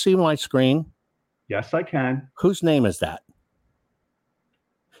 Can you see my screen? Yes, I can. Whose name is that?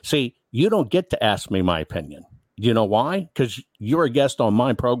 See, you don't get to ask me my opinion. Do you know why? Because you're a guest on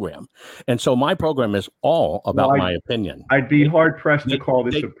my program. And so my program is all about my opinion. I'd be hard-pressed to call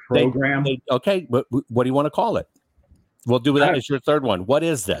this a program. Okay, but what do you want to call it? We'll do that as your third one. What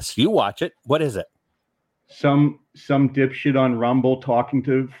is this? You watch it. What is it? Some dipshit on Rumble talking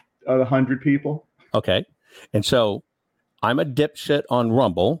to 100 people. Okay. And so I'm a dipshit on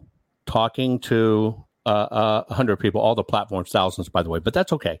Rumble talking to 100 people, all the platforms, thousands, by the way, but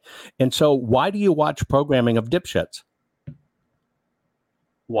that's okay. And so why do you watch programming of dipshits?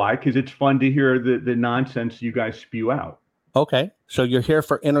 Why? Because it's fun to hear the nonsense you guys spew out. Okay. So you're here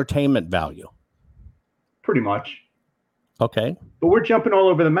for entertainment value. Pretty much. Okay. But we're jumping all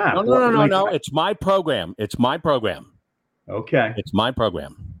over the map. No. It's my program. It's my program. Okay. It's my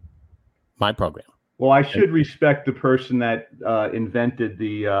program. My program. Well, I should respect the person that invented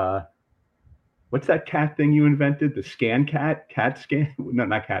the, what's that cat thing you invented? The scan cat? Cat scan? No,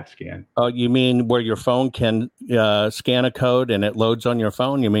 not cat scan. Oh, you mean where your phone can scan a code and it loads on your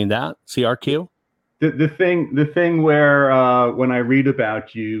phone? You mean that? CRQ? The thing where when I read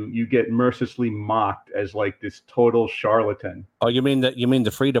about you, you get mercilessly mocked as like this total charlatan. Oh, you mean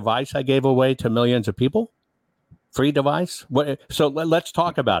the free device I gave away to millions of people? Free device? What? So let's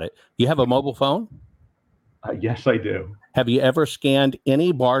talk about it. You have a mobile phone? Yes, I do. Have you ever scanned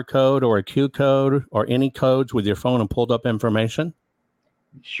any barcode or a Q code or any codes with your phone and pulled up information?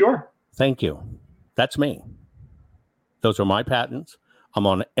 Sure. Thank you. That's me. Those are my patents. I'm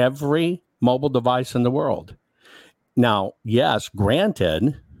on every mobile device in the world. Now, yes,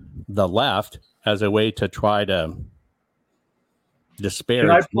 granted, the left as a way to try to disparage.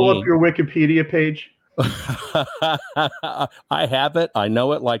 Can I pull up your Wikipedia page? I have it. I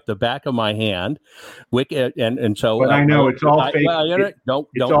know it like the back of my hand. And so. But I know it's all fake. Don't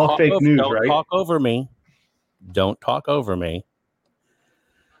all fake news, right? Don't talk over me. Don't talk over me.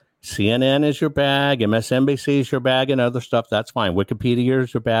 CNN is your bag. MSNBC is your bag, and other stuff. That's fine. Wikipedia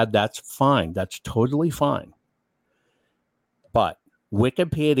is your bag. That's fine. That's totally fine. But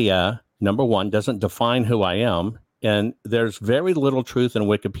Wikipedia, number one, doesn't define who I am. And there's very little truth in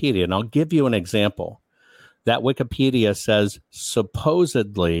Wikipedia. And I'll give you an example. That Wikipedia says,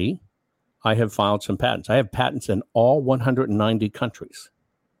 supposedly, I have filed some patents. I have patents in all 190 countries.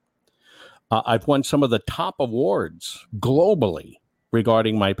 I've won some of the top awards globally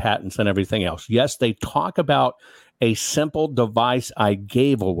regarding my patents and everything else. Yes, they talk about a simple device I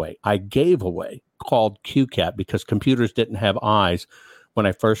gave away called QCAT because computers didn't have eyes when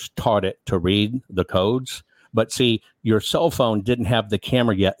I first taught it to read the codes. But see, your cell phone didn't have the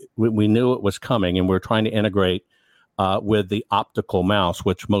camera yet. We knew it was coming, and we're trying to integrate with the optical mouse,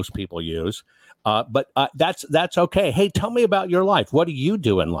 which most people use. But that's okay. Hey, tell me about your life. What do you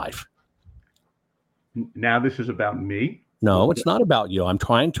do in life? Now this is about me? No, it's not about you. I'm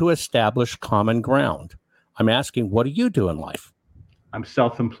trying to establish common ground. I'm asking, what do you do in life? I'm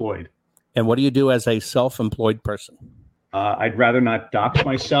self-employed. And what do you do as a self-employed person? I'd rather not dox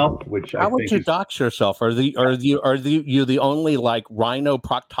myself, which How would you dox yourself? Are you the only like rhino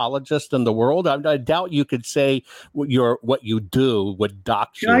proctologist in the world? I doubt you could say what you do would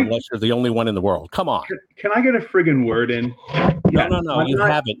dox you unless you're the only one in the world. Come on. Can I get a friggin' word in? No.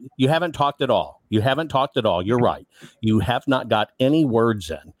 Haven't. You haven't talked at all. You haven't talked at all. You're right. You have not got any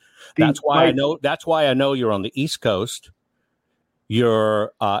words in. That's why I know you're on the East Coast.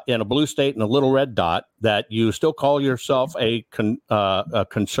 You're in a blue state and a little red dot, that you still call yourself a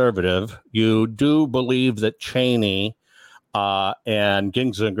conservative. You do believe that Cheney and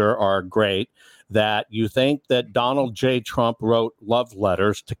Ginzinger are great, that you think that Donald J. Trump wrote love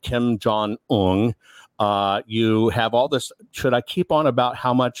letters to Kim Jong-un. You have all this. Should I keep on about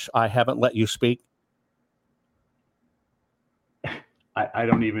how much I haven't let you speak? I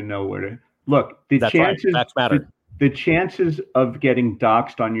don't even know where to look. That's matter. The chances of getting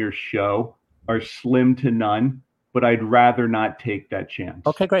doxxed on your show are slim to none, but I'd rather not take that chance.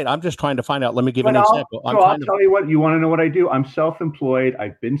 Okay, great. I'm just trying to find out. Let me give you an example. I'll tell you what. You want to know what I do? I'm self-employed.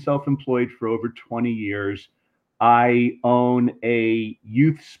 I've been self-employed for over 20 years. I own a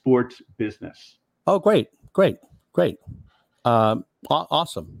youth sports business. Oh, great.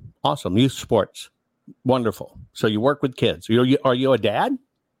 Awesome. Youth sports. Wonderful. So you work with kids. Are you a dad?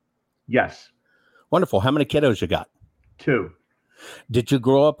 Yes. Wonderful. How many kiddos you got? 2. Did you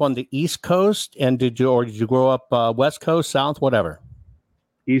grow up on the East Coast, and did you grow up West Coast, South, whatever?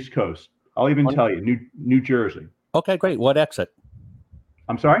 East Coast. I'll even tell you, New Jersey. Okay, great. What exit?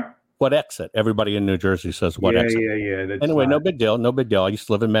 I'm sorry? What exit? Everybody in New Jersey says what exit. Yeah. Anyway, no big deal. I used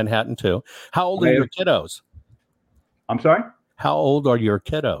to live in Manhattan too. How old are your kiddos? I'm sorry? How old are your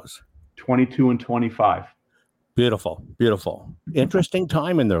kiddos? 22 and 25. Beautiful. Interesting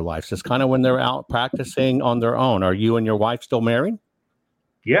time in their lives. It's kind of when they're out practicing on their own. Are you and your wife still married?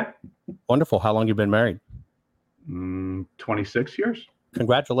 Yeah. Wonderful. How long you been married? 26 years.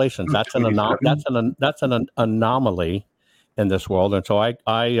 Congratulations. That's an anomaly in this world. And so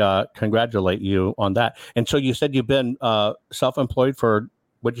I congratulate you on that. And so you said you've been self-employed for,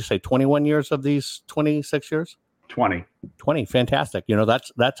 what'd you say, 21 years of these 26 years? 20. Fantastic.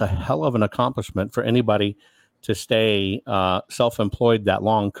 That's a hell of an accomplishment for anybody to stay self-employed that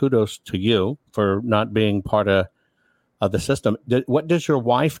long. Kudos to you for not being part of the system. What does your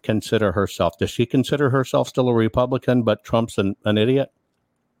wife consider herself? Does she consider herself still a Republican, but Trump's an idiot?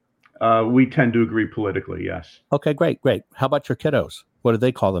 We tend to agree politically, yes. Okay, great. How about your kiddos? What do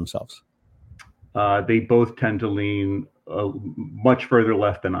they call themselves? They both tend to lean much further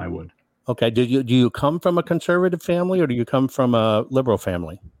left than I would. Okay. Do you come from a conservative family, or do you come from a liberal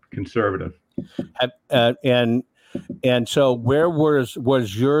family? Conservative. And so where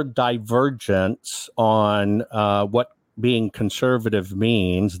was your divergence on what being conservative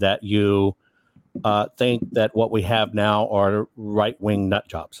means, that you think that what we have now are right-wing nut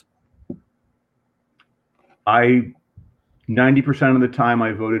jobs? 90% of the time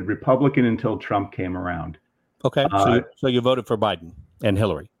I voted Republican until Trump came around. Okay. So you voted for Biden and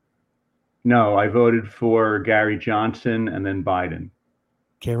Hillary? No, I voted for Gary Johnson and then Biden.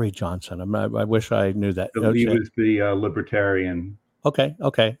 Gary Johnson. I wish I knew that. He was the libertarian. Okay.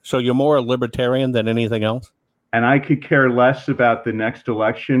 So you're more a libertarian than anything else? And I could care less about the next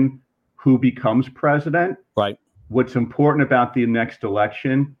election, who becomes president. Right. What's important about the next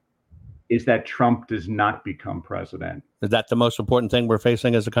election is that Trump does not become president. Is that the most important thing we're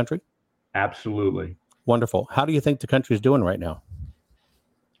facing as a country? Absolutely. Wonderful. How do you think the country is doing right now?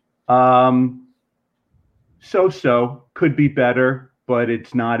 So could be better, but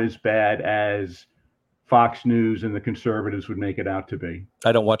it's not as bad as Fox News and the conservatives would make it out to be.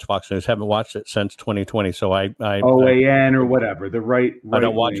 I don't watch Fox News. Haven't watched it since 2020. So I OAN or whatever. The right. I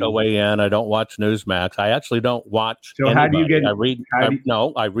don't watch OAN. I don't watch Newsmax. I actually don't watch. So anybody. How do you get? I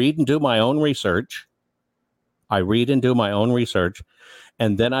read and do my own research.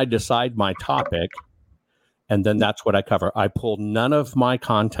 And then I decide my topic, and then that's what I cover. I pull none of my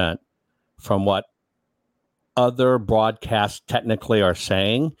content from what other broadcasts technically are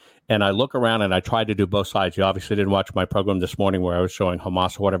saying, and I look around and I try to do both sides. You obviously didn't watch my program this morning where I was showing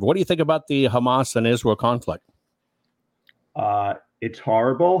Hamas or whatever. What do you think about the Hamas and Israel conflict? It's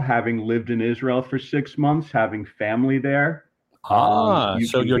horrible. Having lived in Israel for 6 months, having family there.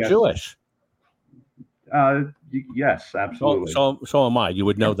 So you're Jewish. Yes, absolutely. So am I. You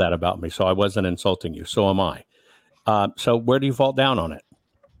would know that about me. So I wasn't insulting you. So am I. So where do you fall down on it?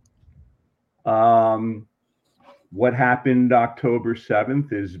 What happened October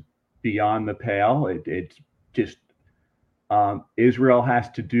 7th is beyond the pale. It's just Israel has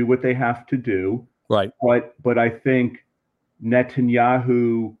to do what they have to do. Right. But I think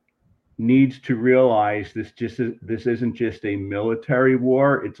Netanyahu needs to realize this isn't just a military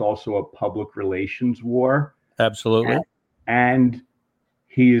war, it's also a public relations war. Absolutely. And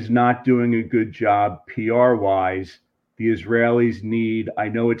he is not doing a good job PR-wise. The Israelis need, I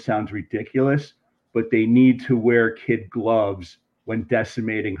know it sounds ridiculous, but they need to wear kid gloves when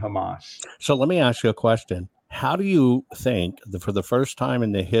decimating Hamas. So let me ask you a question. How do you think that for the first time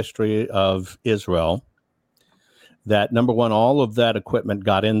in the history of Israel, that number one, all of that equipment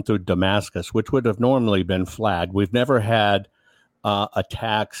got in through Damascus, which would have normally been flagged? We've never had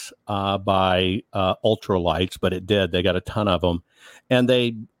attacks by ultralights, but it did. They got a ton of them, and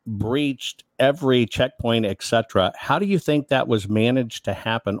they breached every checkpoint, etc. How do you think that was managed to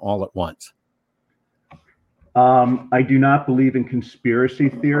happen all at once? I do not believe in conspiracy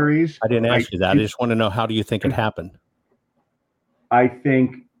theories. I didn't ask you that. I just want to know, how do you think it happened? I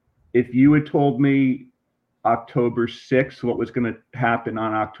think if you had told me October 6th, what was going to happen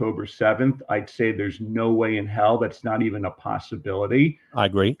on October 7th, I'd say there's no way in hell. That's not even a possibility. I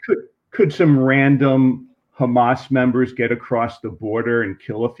agree. Could some random Hamas members get across the border and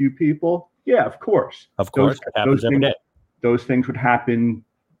kill a few people? Yeah, of course. Of course. It happens every day. Those things would happen,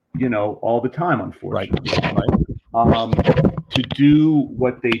 all the time, unfortunately. Right. To do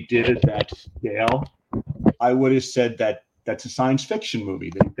what they did at that scale, I would have said that's a science fiction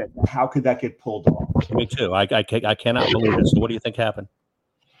movie. How could that get pulled off? Me too. I cannot believe it. So what do you think happened?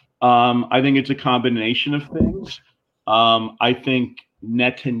 I think it's a combination of things. I think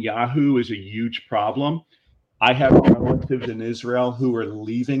Netanyahu is a huge problem. I have relatives in Israel who are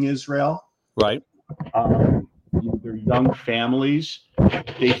leaving Israel. Right. They're young families.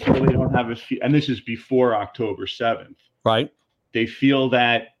 They feel they don't have and this is before October 7th. Right. They feel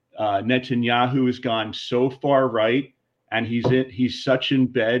that Netanyahu has gone so far right, and he's such in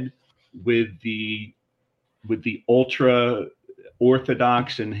bed with the ultra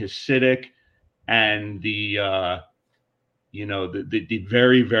Orthodox and Hasidic and the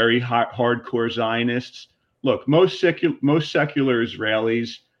very, very hardcore Zionists. Look, most secular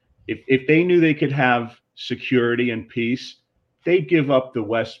Israelis, if they knew they could have security and peace, they'd give up the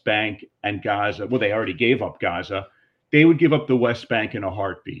West Bank and Gaza. Well, they already gave up Gaza. They would give up the West Bank in a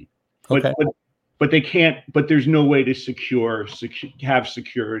heartbeat. Okay. But they can't. But there's no way to have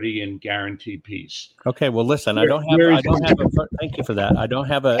security and guarantee peace. Okay. Well, listen. Thank you for that. I don't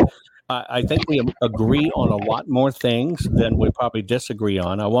have a. I think we agree on a lot more things than we probably disagree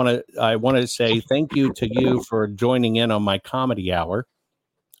on. I want to say thank you to you for joining in on my comedy hour.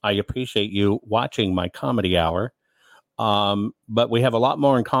 I appreciate you watching my comedy hour. But we have a lot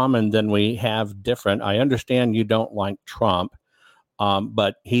more in common than we have different. I understand you don't like Trump,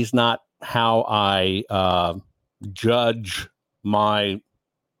 but he's not how I judge my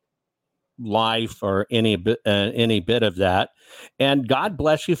life or any bit of that. And God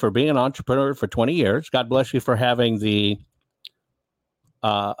bless you for being an entrepreneur for 20 years. God bless you for having the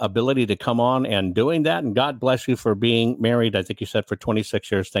ability to come on and doing that. And God bless you for being married, I think you said, for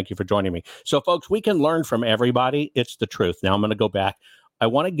 26 years. Thank you for joining me. So, folks, we can learn from everybody. It's the truth. Now, I'm going to go back. I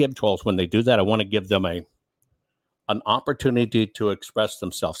want to give trolls, when they do that, I want to give them an opportunity to express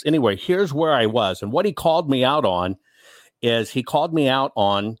themselves. Anyway, here's where I was. And what he called me out on is he called me out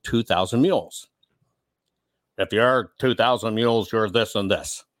on 2,000 mules. If you're 2,000 mules, you're this and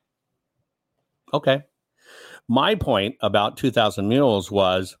this. Okay. My point about 2,000 mules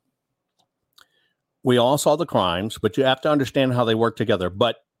was we all saw the crimes, but you have to understand how they work together.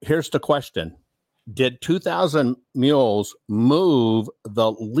 But here's the question. Did 2,000 mules move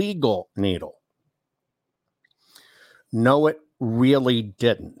the legal needle? No, it really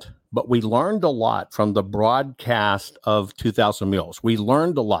didn't. But we learned a lot from the broadcast of 2,000 Mules. We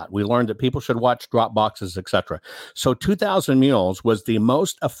learned a lot. We learned that people should watch drop boxes, etc. So 2,000 Mules was the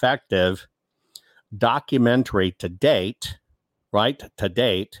most effective documentary to date, right? To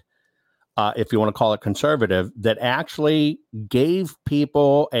date, if you want to call it conservative, that actually gave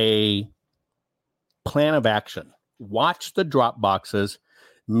people a plan of action. Watch the drop boxes.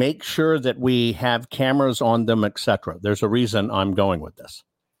 Make sure that we have cameras on them, etc. There's a reason I'm going with this.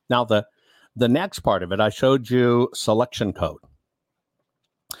 Now, the next part of it, I showed you selection code.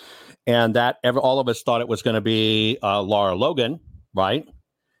 And that all of us thought it was going to be Lara Logan, right?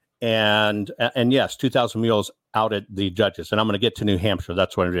 And yes, 2,000 Mules outed the judges. And I'm going to get to New Hampshire.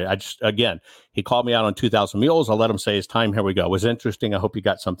 That's what I did. Again, he called me out on 2,000 Mules. I'll let him say his time. Here we go. It was interesting. I hope you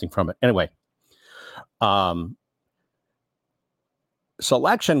got something from it. Anyway,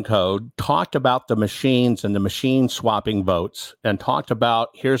 selection code talked about the machines and the machine swapping votes and talked about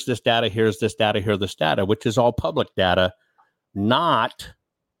here's this data, here's this data, here's this data, which is all public data, not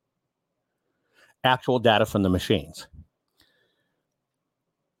actual data from the machines.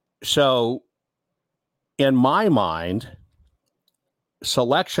 So in my mind,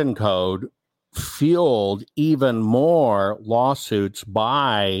 selection code fueled even more lawsuits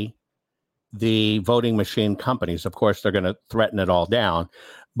by the voting machine companies. Of course, they're going to threaten it all down.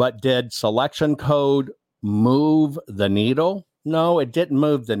 But did selection code move the needle? No, it didn't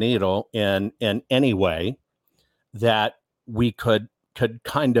move the needle in any way that we could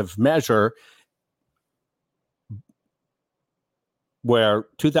kind of measure, where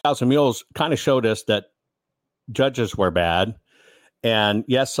 2,000 Mules kind of showed us that judges were bad. And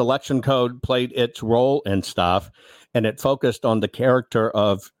yes, selection code played its role in stuff, and it focused on the character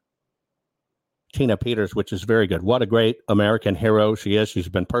of Tina Peters, which is very good. What a great American hero she is. She's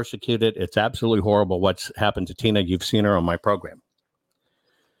been persecuted. It's absolutely horrible what's happened to Tina. You've seen her on my program.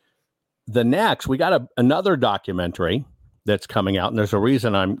 The next, we got another documentary that's coming out, and there's a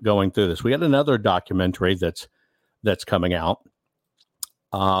reason I'm going through this. We got another documentary that's coming out.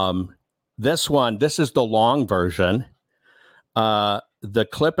 This is the long version. The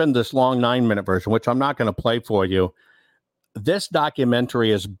clip in this long 9-minute version, which I'm not going to play for you. This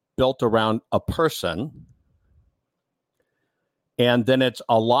documentary is built around a person, and then it's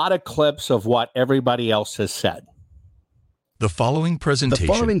a lot of clips of what everybody else has said. The following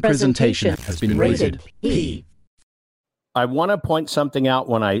presentation has been rated E. I want to point something out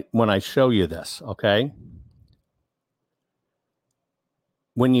when I show you this, okay?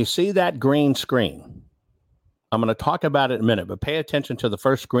 When you see that green screen, I'm going to talk about it in a minute, but pay attention to the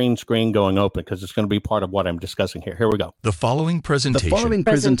first green screen going open, because it's going to be part of what I'm discussing here. Here we go. The following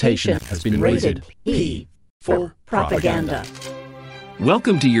presentation has been rated E for propaganda.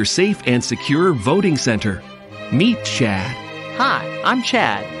 Welcome to your safe and secure voting center. Meet Chad. Hi, I'm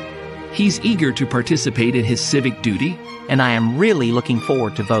Chad. He's eager to participate in his civic duty, and I am really looking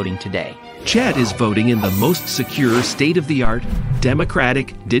forward to voting today. Chad is voting in the most secure, state-of-the-art,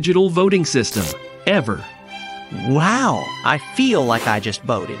 democratic, digital voting system ever. Wow, I feel like I just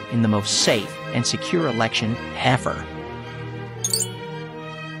voted in the most safe and secure election ever.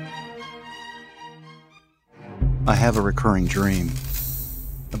 I have a recurring dream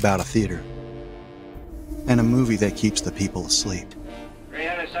about a theater and a movie that keeps the people asleep.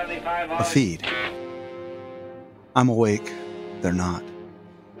 A feed. I'm awake, they're not.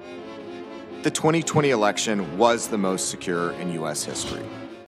 The 2020 election was the most secure in U.S. history.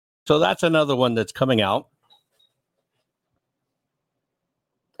 So that's another one that's coming out.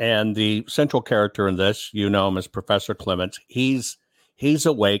 And the central character in this, you know him as Professor Clements. He's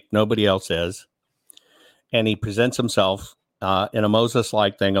awake, nobody else is. And he presents himself in a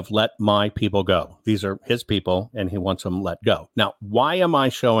Moses-like thing of let my people go. These are his people, and he wants them let go. Now, why am I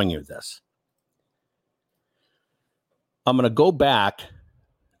showing you this? I'm going to go back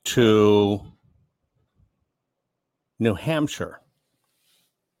to New Hampshire.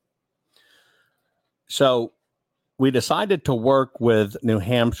 So we decided to work with New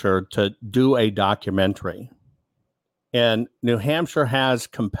Hampshire to do a documentary. And New Hampshire has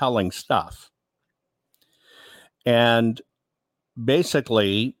compelling stuff. And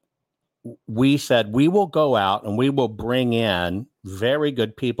basically, we said we will go out and we will bring in very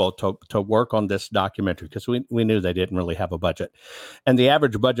good people to work on this documentary, because we knew they didn't really have a budget. And the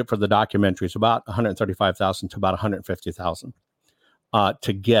average budget for the documentary is about $135,000 to about $150,000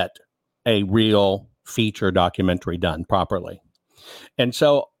 to get a real feature documentary done properly. And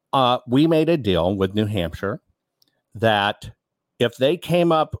so we made a deal with New Hampshire that if they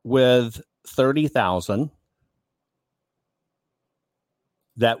came up with $30,000,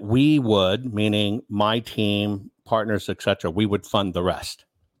 that we would, meaning my team, partners, etc., we would fund the rest.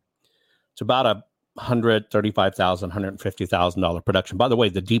 It's about $135,000, $150,000 production. By the way,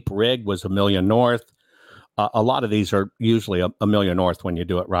 the Deep Rig was $1 million north. A lot of these are usually $1 million north when you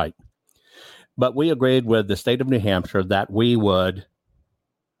do it right. But we agreed with the state of New Hampshire that we would,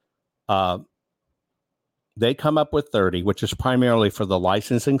 they come up with 30, which is primarily for the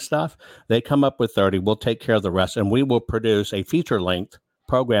licensing stuff. They come up with 30, we'll take care of the rest, and we will produce a feature-length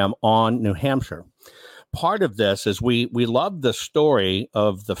program on New Hampshire. Part of this is we love the story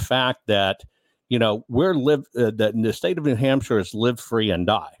of the fact that, you know, that the state of New Hampshire is live free and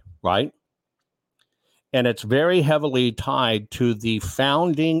die, right? And it's very heavily tied to the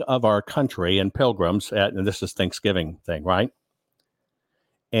founding of our country and pilgrims, and this is Thanksgiving thing, right?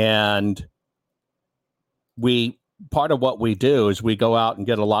 And part of what we do is we go out and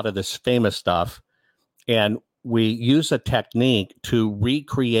get a lot of this famous stuff, and we use a technique to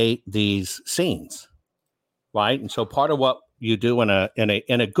recreate these scenes, right? And so part of what you do in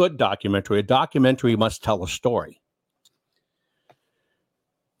a good documentary, a documentary must tell a story.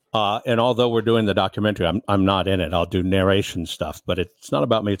 And although we're doing the documentary, I'm not in it. I'll do narration stuff, but it's not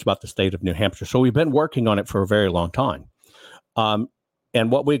about me. It's about the state of New Hampshire. So we've been working on it for a very long time.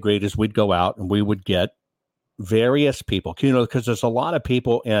 And what we agreed is we'd go out and we would get various people, because there's a lot of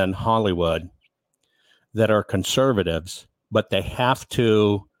people in Hollywood that are conservatives, but they have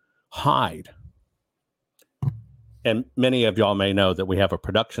to hide. And many of y'all may know that we have a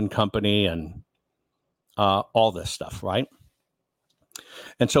production company and all this stuff, right?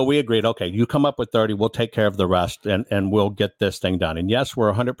 And so we agreed, okay, you come up with 30, we'll take care of the rest, and we'll get this thing done. And yes,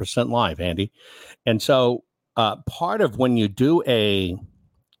 we're 100% live, Andy. And so part of when you do a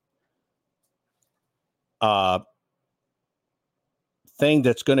thing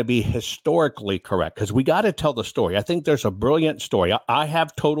that's going to be historically correct, because we got to tell the story. I think there's a brilliant story. I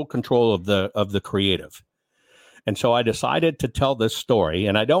have total control of the creative. And so I decided to tell this story,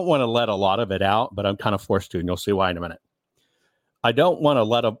 and I don't want to let a lot of it out, but I'm kind of forced to, and you'll see why in a minute. I don't want to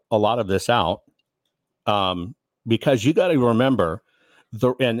let a lot of this out because you got to remember,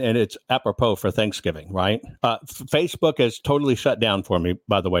 and it's apropos for Thanksgiving, right? Facebook is totally shut down for me,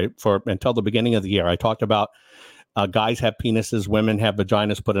 by the way, until the beginning of the year. I talked about guys have penises, women have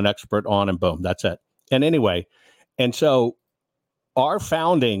vaginas, put an expert on, and boom, that's it. And anyway, and so our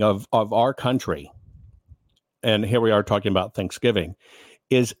founding of our country, and here we are talking about Thanksgiving,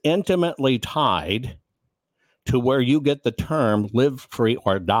 is intimately tied to where you get the term live free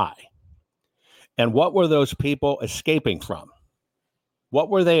or die. And what were those people escaping from? What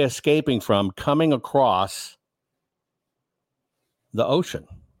were they escaping from coming across the ocean?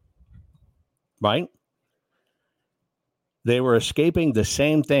 Right? They were escaping the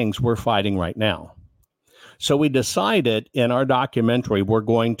same things we're fighting right now. So we decided in our documentary, we're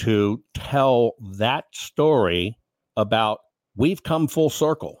going to tell that story about we've come full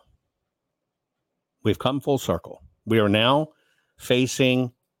circle. We've come full circle. We are now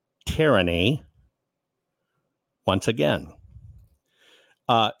facing tyranny once again.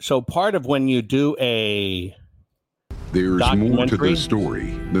 So part of when you do a There's more to the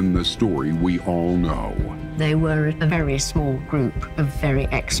story than the story we all know. They were a very small group of very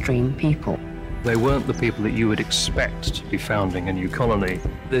extreme people. They weren't the people that you would expect to be founding a new colony.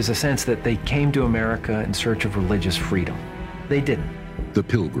 There's a sense that they came to America in search of religious freedom. They didn't. The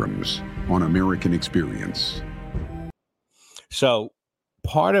Pilgrims on American Experience. So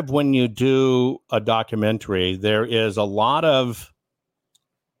part of when you do a documentary, there is a lot of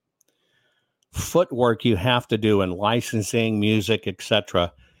footwork you have to do in licensing, music,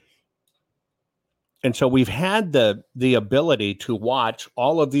 etc. And so we've had the ability to watch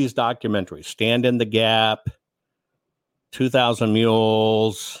all of these documentaries, Stand in the Gap, 2,000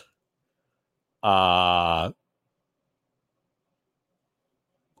 Mules, all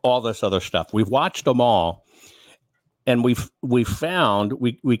this other stuff. We've watched them all, and we've found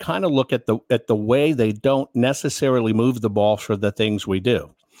we kind of look at the way they don't necessarily move the ball for the things we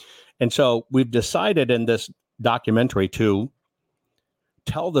do. And so we've decided in this documentary to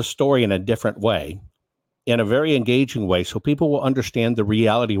tell the story in a different way, in a very engaging way, so people will understand the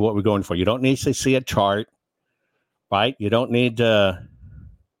reality of what we're going for. You don't need to see a chart, right? You don't need all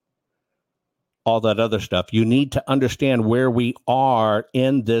that other stuff. You need to understand where we are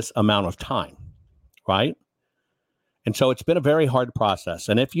in this amount of time, right? And so it's been a very hard process.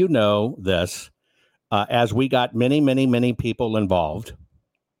 And if you know this, as we got many, many, many people involved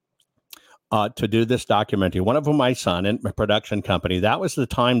to do this documentary, one of them, my son, and my production company, that was the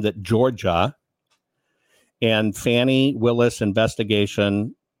time that Georgia and Fannie Willis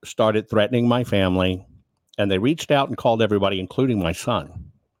investigation started threatening my family, and they reached out and called everybody, including my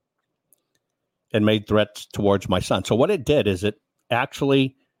son, and made threats towards my son. So what it did is it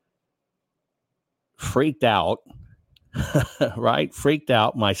actually freaked out, right? Freaked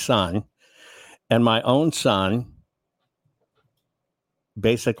out my son, and my own son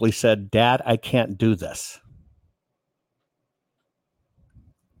basically said, "Dad, I can't do this."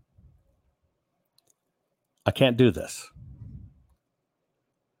 I can't do this.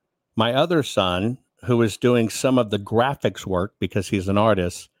 My other son, who is doing some of the graphics work because he's an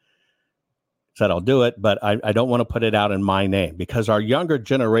artist, said, "I'll do it, but I don't want to put it out in my name," because our younger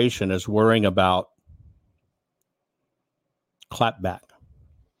generation is worrying about clapback.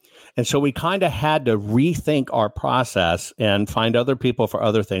 And so we kind of had to rethink our process and find other people for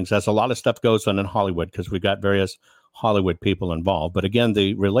other things, as a lot of stuff goes on in Hollywood, because we've got various Hollywood people involved. But again,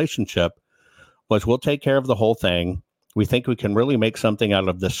 the relationship was, we'll take care of the whole thing. We think we can really make something out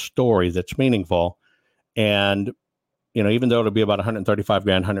of this story that's meaningful. And, you know, even though it'll be about 135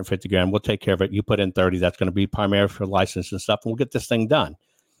 grand, 150 grand, we'll take care of it. You put in 30, that's going to be primarily for license and stuff, and we'll get this thing done.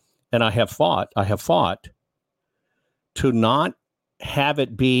 And I have fought to not have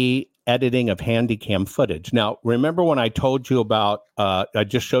it be editing of handycam footage. Now, remember when I told you about, I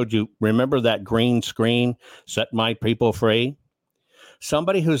just showed you, remember that green screen, Set My People Free?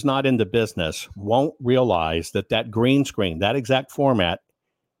 Somebody who's not in the business won't realize that that green screen, that exact format,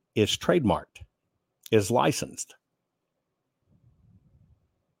 is trademarked, is licensed.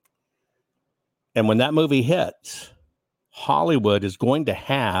 And when that movie hits, Hollywood is going to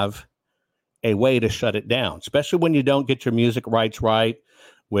have a way to shut it down, especially when you don't get your music rights right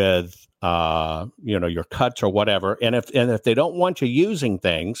with, your cuts or whatever. And if they don't want you using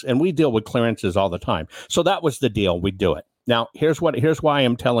things, and we deal with clearances all the time. So that was the deal. We do it. Now, here's why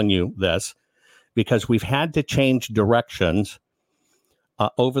I'm telling you this, because we've had to change directions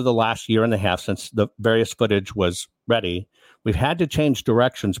over the last year and a half since the various footage was ready. We've had to change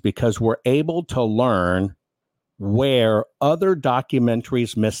directions because we're able to learn where other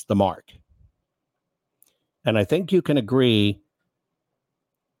documentaries missed the mark. And I think you can agree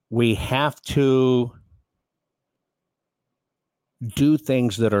we have to do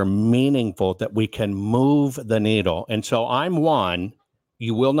things that are meaningful, that we can move the needle. And so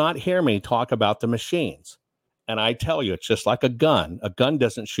you will not hear me talk about the machines. And I tell you, it's just like a gun. A gun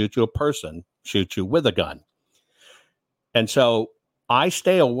doesn't shoot you, a person shoots you with a gun. And so I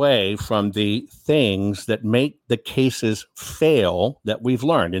stay away from the things that make the cases fail that we've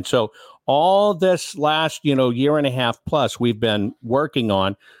learned. And so all this last, year and a half plus we've been working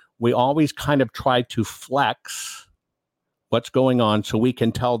on, we always kind of try to flex what's going on so we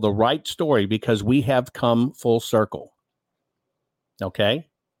can tell the right story because we have come full circle. Okay?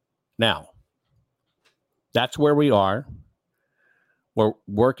 Now, that's where we are. We're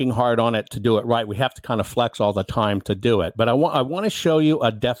working hard on it to do it right. We have to kind of flex all the time to do it. But I want to show you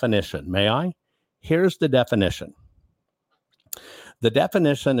a definition. May I? Here's the definition. The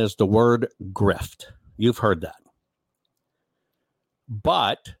definition is the word grift. You've heard that.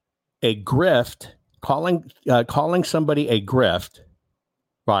 But a grift, calling somebody a grift,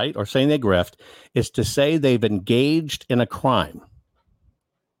 right, or saying they grift, is to say they've engaged in a crime.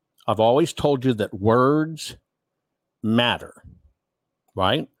 I've always told you that words matter.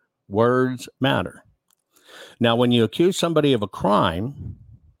 Right? Words matter. Now, when you accuse somebody of a crime,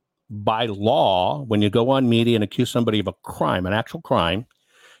 by law, when you go on media and accuse somebody of a crime, an actual crime,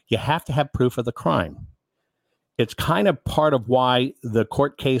 you have to have proof of the crime. It's kind of part of why the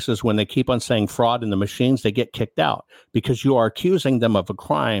court cases, when they keep on saying fraud in the machines, they get kicked out because you are accusing them of a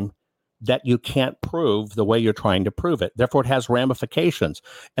crime that you can't prove the way you're trying to prove it. Therefore, it has ramifications.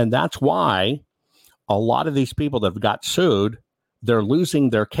 And that's why a lot of these people that have got sued, they're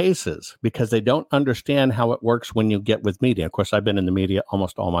losing their cases because they don't understand how it works when you get with media. Of course, I've been in the media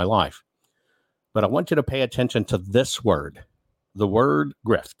almost all my life. But I want you to pay attention to this word, the word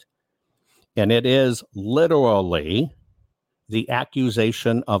grift. And it is literally the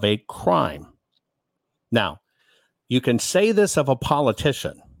accusation of a crime. Now, you can say this of a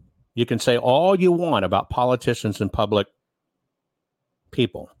politician. You can say all you want about politicians and public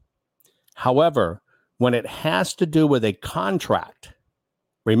people. However, when it has to do with a contract,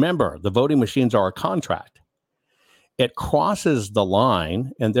 remember, the voting machines are a contract. It crosses the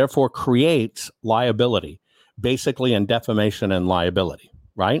line and therefore creates liability, basically in defamation and liability,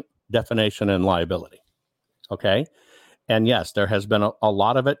 right? Defamation and liability. Okay. And yes, there has been a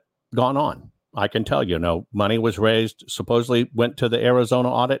lot of it gone on. I can tell you, money was raised, supposedly went to the Arizona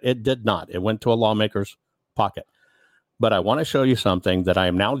audit. It did not. It went to a lawmaker's pocket. But I want to show you something that I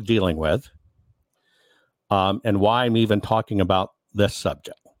am now dealing with. And why I'm even talking about this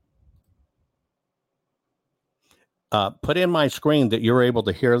subject. Put in my screen that you're able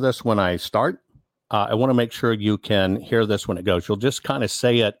to hear this when I start. I want to make sure you can hear this when it goes. You'll just kind of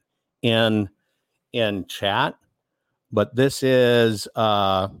say it in chat. But this is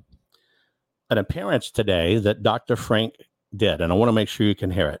an appearance today that Dr. Frank did. And I want to make sure you can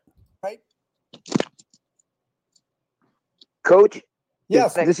hear it. Right. Coach?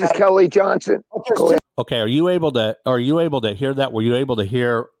 Yes. This is Kelly Johnson. Okay, are you able to hear that? Were you able to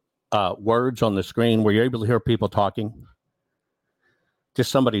hear words on the screen? Were you able to hear people talking?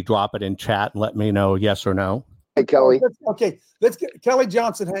 Just somebody drop it in chat and let me know yes or no. Hey, Kelly. Let's get Kelly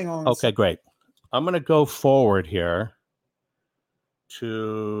Johnson. Hang on. Okay, great. I'm going to go forward here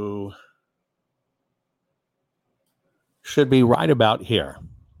to should be right about here.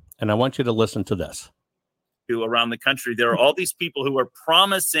 And I want you to listen to this. Around the country, there are all these people who are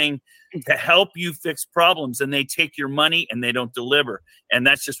promising to help you fix problems, and they take your money and they don't deliver. And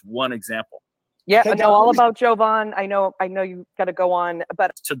that's just one example. Yeah, I know all about Jovan. I know you've got to go on,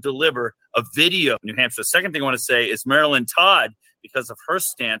 but to deliver a video in New Hampshire. The second thing I want to say is Marilyn Todd because of her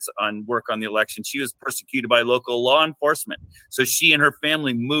stance on work on the election, she was persecuted by local law enforcement. So she and her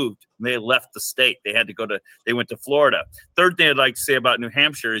family moved. They left the state. They went to Florida. Third thing I'd like to say about New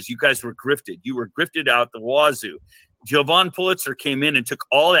Hampshire is you guys were grifted. You were grifted out the wazoo. Jovan Pulitzer came in and took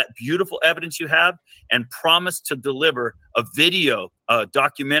all that beautiful evidence you have and promised to deliver a video, a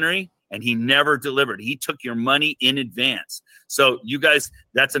documentary, and he never delivered. He took your money in advance. So you guys,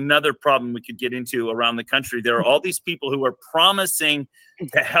 that's another problem we could get into around the country. There are all these people who are promising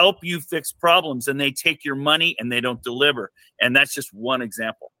to help you fix problems, and they take your money and they don't deliver. And that's just one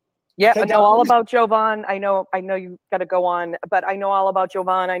example. Yeah, I know all about Jovan. I know you've got to go on, but I know all about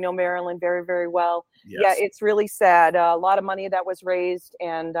Jovan. I know Marilyn very, very well. Yes. Yeah, it's really sad. A lot of money that was raised,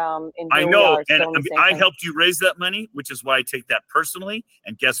 and I know, and I helped you raise that money, which is why I take that personally.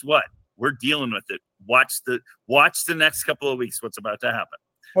 And guess what? We're dealing with it. Watch the next couple of weeks. What's about to happen?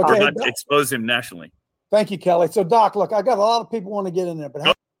 Okay, we're about to expose him nationally. Thank you, Kelly. So, Doc, look, I got a lot of people want to get in there,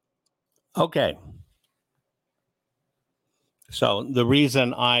 but okay. So the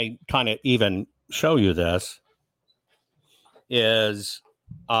reason I kind of even show you this is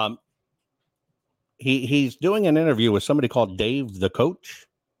he's doing an interview with somebody called Dave the Coach.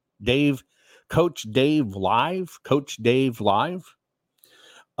 Coach Dave Live.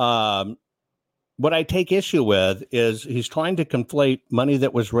 What I take issue with is he's trying to conflate money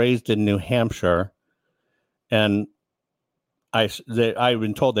that was raised in New Hampshire, and I've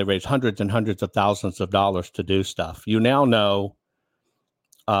been told they raised hundreds and hundreds of thousands of dollars to do stuff. You now know,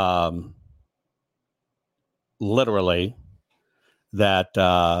 literally, that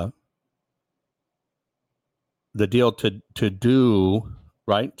the deal to do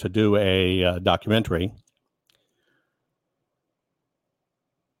a documentary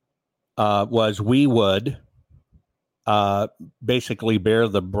was we would basically bear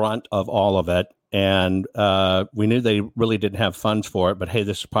the brunt of all of it. And we knew they really didn't have funds for it, but hey,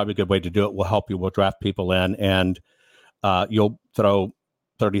 this is probably a good way to do it. We'll help you. We'll draft people in, and you'll throw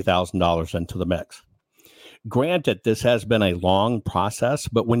 $30,000 into the mix. Granted, this has been a long process,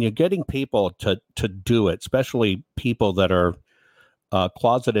 but when you're getting people to do it, especially people that are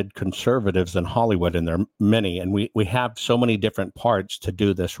closeted conservatives in Hollywood, and there are many, and we have so many different parts to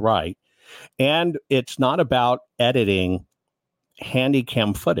do this right. And it's not about editing handy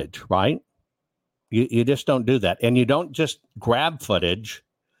cam footage, right? You just don't do that. And you don't just grab footage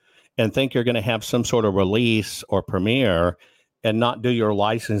and think you're going to have some sort of release or premiere and not do your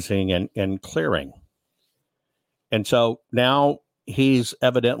licensing and clearing. And so now he's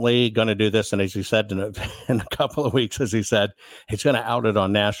evidently going to do this. And as he said, in a couple of weeks, as he said, he's going to out it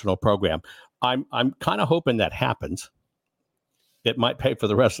on national program. I'm kind of hoping that happens. It might pay for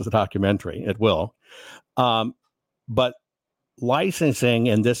the rest of the documentary. It will. But licensing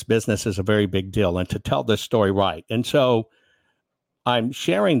in this business is a very big deal, and to tell this story right. And so I'm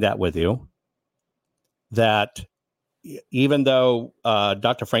sharing that with you, that even though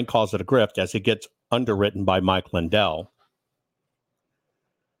Dr. Frank calls it a grift, as it gets underwritten by Mike Lindell,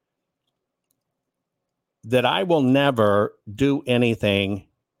 that I will never do anything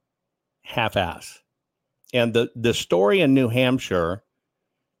half-ass. And the story in New Hampshire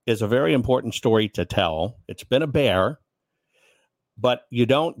is a very important story to tell. It's been a bear, but you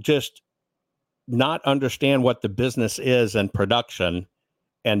don't just not understand what the business is and production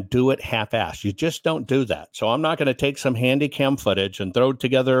and do it half-assed. You just don't do that. So I'm not going to take some handy cam footage and throw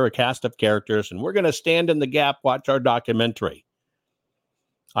together a cast of characters and we're going to stand in the gap, watch our documentary.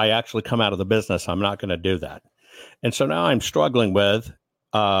 I actually come out of the business. I'm not going to do that. And so now I'm struggling with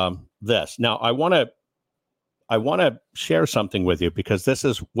this. Now I want to share something with you because this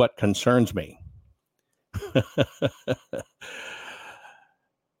is what concerns me.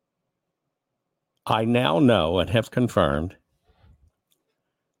 I now know and have confirmed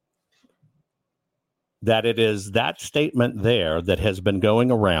that it is that statement there that has been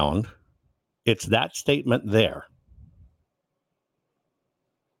going around. It's that statement there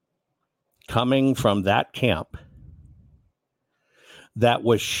coming from that camp that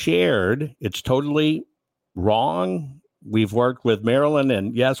was shared. It's totally wrong. We've worked with Marilyn,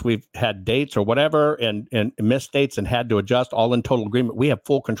 and yes, we've had dates or whatever and missed dates and had to adjust, all in total agreement. We have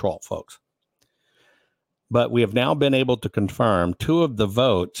full control, folks. But we have now been able to confirm 2 of the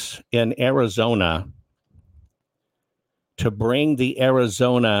votes in Arizona to bring the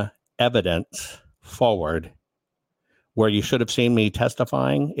Arizona evidence forward, where you should have seen me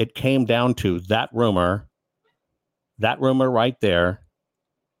testifying. It came down to that rumor. That rumor right there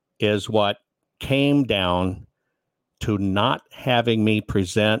is what came down to not having me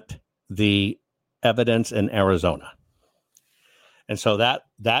present the evidence in Arizona. And so that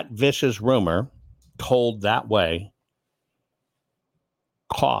vicious rumor told that way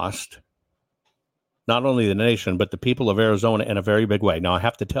cost not only the nation, but the people of Arizona in a very big way. Now, I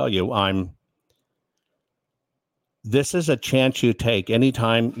have to tell you, this is a chance you take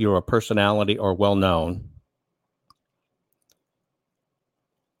anytime you're a personality or well-known.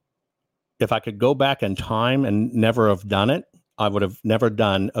 If I could go back in time and never have done it, I would have never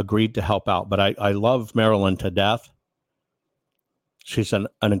agreed to help out. But I love Marilyn to death. She's an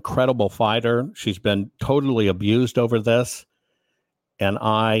incredible fighter. She's been totally abused over this. And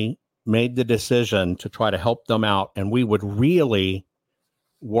I made the decision to try to help them out. And we would really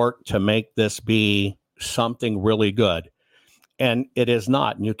work to make this be something really good. And it is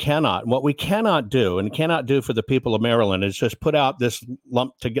not. And you cannot. What we cannot do, and cannot do for the people of Maryland, is just put out this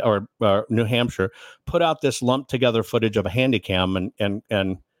lump together, or New Hampshire, put out this lump together footage of a handy cam,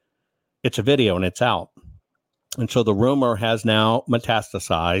 and it's a video and it's out. And so the rumor has now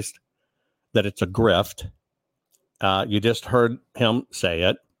metastasized that it's a grift. You just heard him say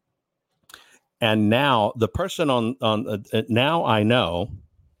it. And now the person now I know,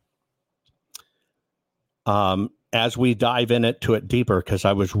 as we dive into it deeper, because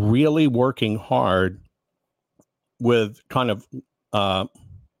I was really working hard with kind of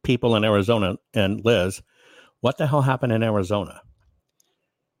people in Arizona, and Liz, what the hell happened in Arizona?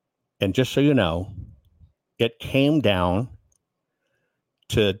 And just so you know, it came down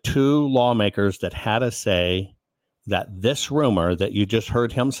to two lawmakers that had a say that this rumor that you just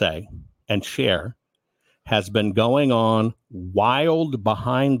heard him say and share has been going on wild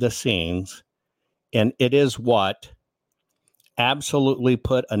behind the scenes. And it is what absolutely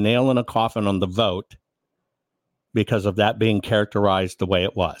put a nail in a coffin on the vote because of that being characterized the way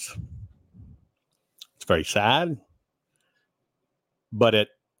it was. It's very sad, but it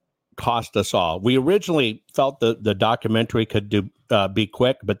cost us all. We originally felt the documentary could be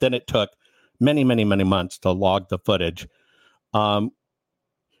quick, but then it took many, many, many months to log the footage.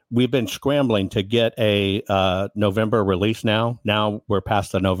 We've been scrambling to get a November release now. Now we're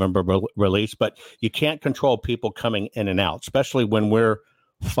past the November release, but you can't control people coming in and out, especially when we're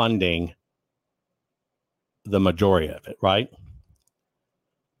funding the majority of it, right?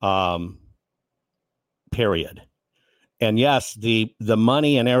 Period. And yes, the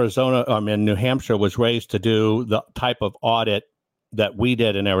money in Arizona, in New Hampshire was raised to do the type of audit that we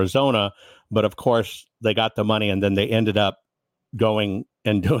did in Arizona. But of course, they got the money and then they ended up going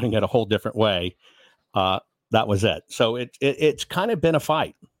and doing it a whole different way. That was it. So it's kind of been a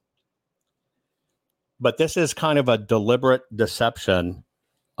fight. But this is kind of a deliberate deception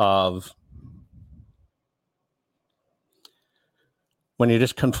of when you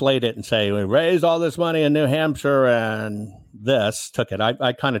just conflate it and say, we raised all this money in New Hampshire and this took it.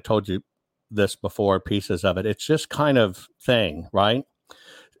 I kind of told you this before, pieces of it. It's just kind of thing, right?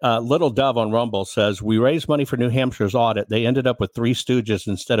 Little Dove on Rumble says, we raised money for New Hampshire's audit. They ended up with three stooges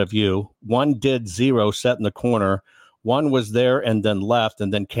instead of you. One did zero, set in the corner. One was there and then left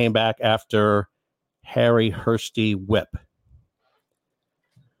and then came back after Harry Hursty whip.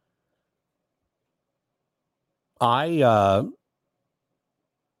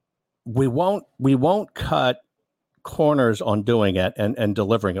 We won't cut corners on doing it and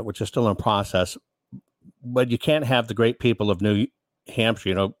delivering it, which is still in process. But you can't have the great people of New Hampshire.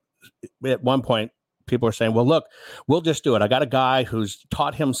 You know, at one point, people are saying, well, look, we'll just do it. I got a guy who's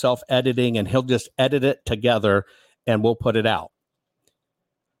taught himself editing and he'll just edit it together and we'll put it out.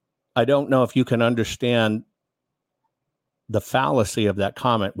 I don't know if you can understand the fallacy of that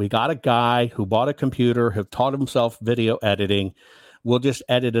comment. We got a guy who bought a computer, who taught himself video editing. We'll just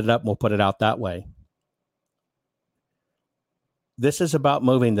edit it up and we'll put it out that way. This is about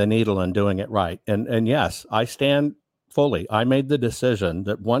moving the needle and doing it right. And yes, I stand fully. I made the decision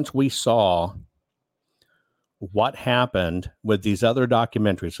that once we saw what happened with these other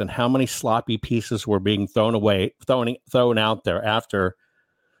documentaries and how many sloppy pieces were being thrown out there after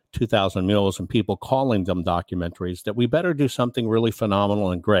 2,000 Mules and people calling them documentaries, that we better do something really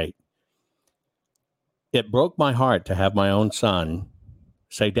phenomenal and great. It broke my heart to have my own son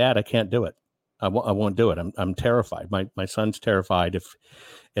say, Dad, I can't do it. I won't do it. I'm terrified. My son's terrified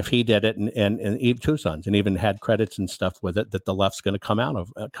if he did it, and even two sons, and even had credits and stuff with it, that the left's going to come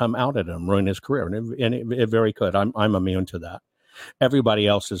out at him, ruin his career, and it very could. I'm immune to that. Everybody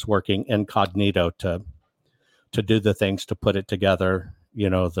else is working incognito to do the things to put it together. You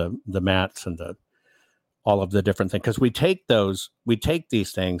know, the mats and all of the different things, because we take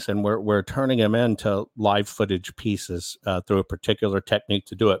these things and we're turning them into live footage pieces through a particular technique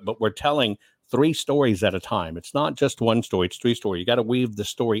to do it. But we're telling 3 stories at a time. It's not just one story, it's 3 stories. You got to weave the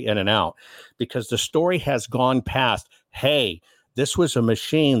story in and out because the story has gone past, hey, This was a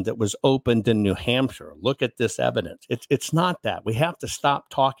machine that was opened in New Hampshire. Look at this evidence. It's not that. We have to stop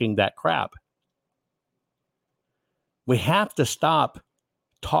talking that crap. We have to stop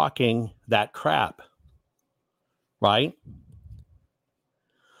talking that crap, right?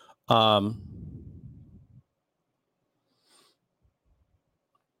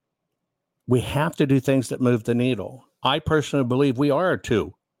 We have to do things that move the needle. I personally believe we are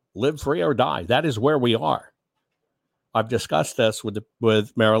to live free or die. That is where we are. I've discussed this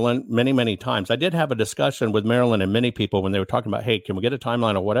with Marilyn many, many times. I did have a discussion with Marilyn and many people when they were talking about, hey, can we get a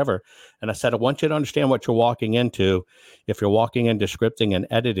timeline or whatever? And I said, I want you to understand what you're walking into. If you're walking into scripting and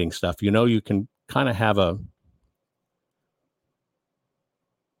editing stuff, you know, you can kind of have a,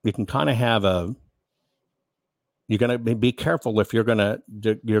 you're going to be careful if you're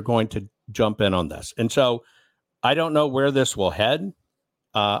going to jump in on this. And so I don't know where this will head.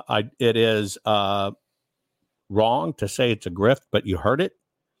 It is wrong to say it's a grift, but you heard it.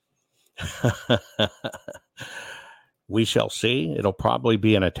 We shall see. It'll probably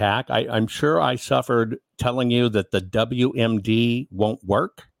be an attack. I'm sure I suffered telling you that the WMD won't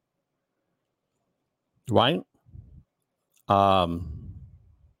work. Right? I'm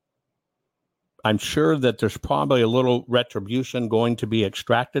sure that there's probably a little retribution going to be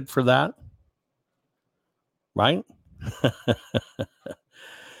extracted for that. Right?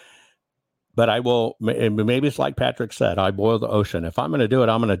 But I will, maybe it's like Patrick said, I boil the ocean. If I'm going to do it,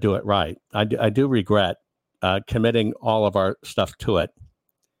 I'm going to do it right. I do regret committing all of our stuff to it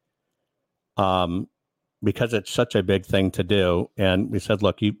because it's such a big thing to do. And we said,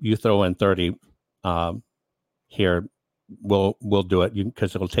 look, you throw in 30 here, we'll do it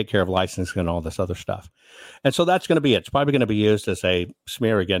because it'll take care of licensing and all this other stuff. And so that's going to be it. It's probably going to be used as a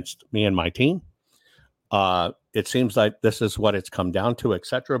smear against me and my team. It seems like this is what it's come down to,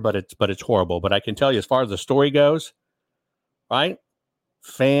 etc. But it's horrible. But I can tell you, as far as the story goes, right?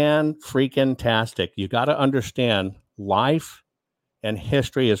 Freaking-tastic. You got to understand, life and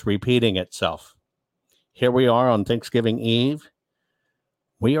history is repeating itself. Here we are on Thanksgiving Eve.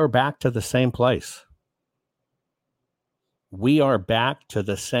 We are back to the same place. We are back to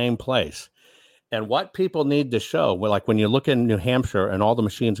the same place. And what people need to show, well, like when you look in New Hampshire and all the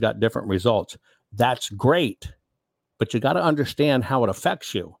machines got different results, that's great. But you got to understand how it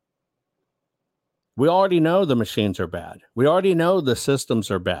affects you. We already know the machines are bad. We already know the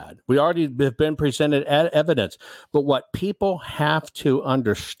systems are bad. We already have been presented evidence. But what people have to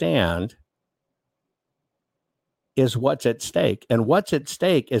understand is what's at stake. And what's at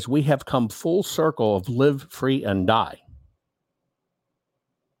stake is we have come full circle of live free and die.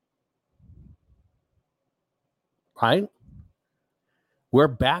 Right? We're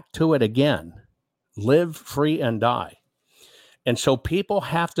back to it again. Live free and die. And so people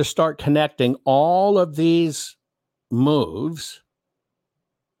have to start connecting all of these moves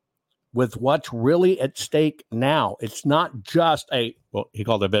with what's really at stake now. It's not just he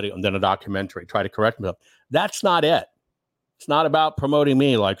called it a video and then a documentary. Try to correct me. That's not it. It's not about promoting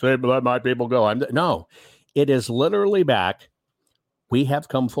me like, hey, let my people go. No, it is literally back. We have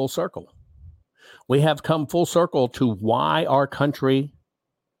come full circle. We have come full circle to why our country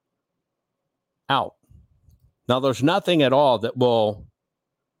out. Now, there's nothing at all that will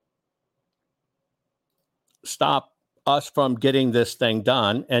stop us from getting this thing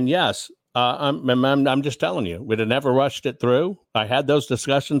done. And yes, I'm just telling you, we'd have never rushed it through. I had those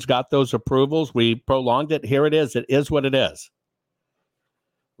discussions, got those approvals. We prolonged it. Here it is. It is what it is.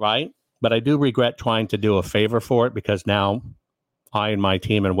 Right? But I do regret trying to do a favor for it because now I and my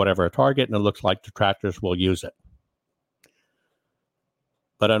team and whatever are target, and it looks like detractors will use it.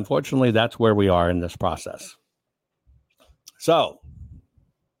 But unfortunately, that's where we are in this process. So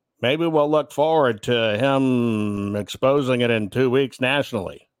maybe we'll look forward to him exposing it in 2 weeks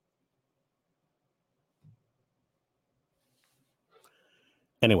nationally.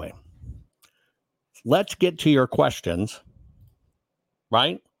 Anyway, let's get to your questions,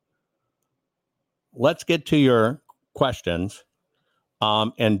 right? Let's get to your questions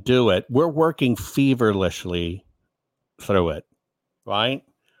and do it. We're working feverishly through it, right?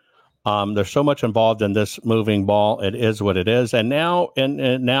 There's so much involved in this moving ball. It is what it is. And now,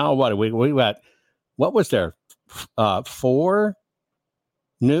 now what we got? What was there? 4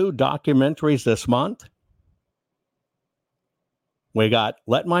 new documentaries this month. We got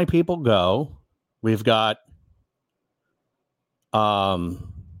Let My People Go. We've got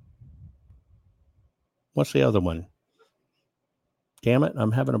what's the other one? Damn it,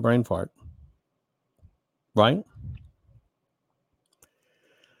 I'm having a brain fart. Right?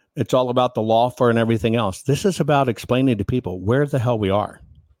 It's all about the lawfare and everything else. This is about explaining to people where the hell we are.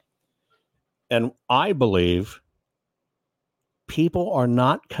 And I believe people are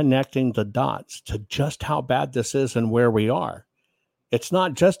not connecting the dots to just how bad this is and where we are. It's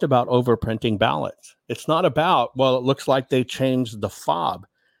not just about overprinting ballots. It's not about, well, it looks like they changed the fob.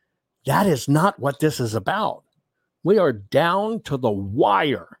 That is not what this is about. We are down to the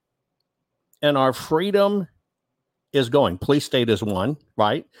wire, and our freedom is going. Police state is one,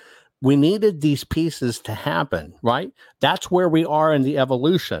 right? We needed these pieces to happen, right? That's where we are in the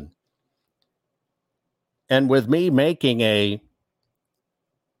evolution. And with me making a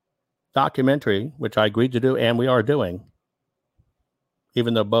documentary, which I agreed to do, and we are doing,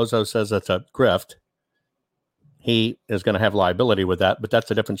 even though Bozo says it's a grift, he is going to have liability with that, but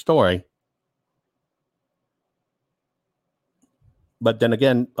that's a different story. But then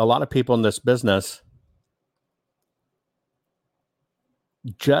again, a lot of people in this business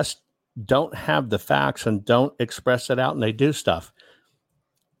just don't have the facts and don't express it out, and they do stuff.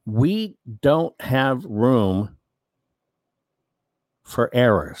 We don't have room for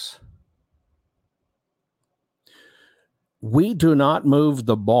errors. We do not move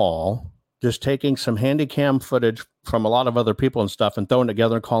the ball just taking some handy cam footage from a lot of other people and stuff and throwing it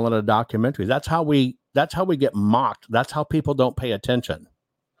together and calling it a documentary. That's how we get mocked. That's how people don't pay attention.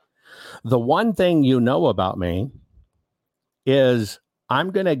 The one thing you know about me is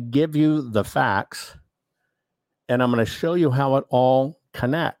I'm going to give you the facts, and I'm going to show you how it all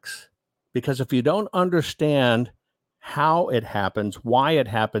connects. Because if you don't understand how it happens, why it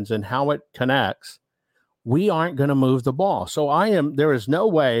happens, and how it connects, we aren't going to move the ball. So there is no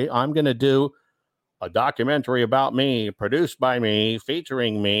way I'm going to do a documentary about me, produced by me,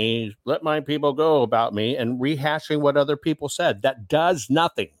 featuring me, let my people go about me, and rehashing what other people said. That does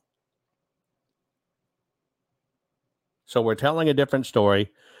nothing. So we're telling a different story.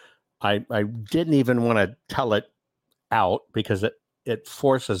 I didn't even want to tell it out because it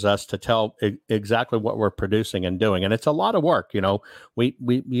forces us to tell exactly what we're producing and doing. And it's a lot of work. You know, we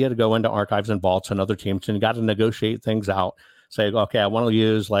had to go into archives and vaults and other teams and got to negotiate things out. Say, okay, I want to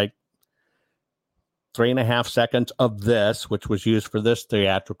use like 3.5 seconds of this, which was used for this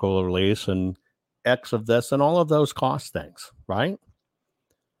theatrical release, and X of this, and all of those cost things, right?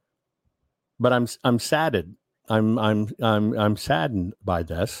 But I'm saddened. I'm saddened by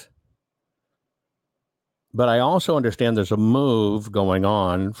this. But I also understand there's a move going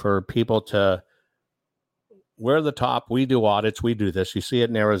on for people to, we're the top, we do audits, we do this. You see it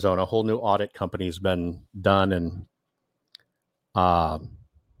in Arizona, a whole new audit company has been done. And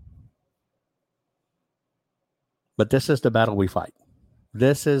but this is the battle we fight.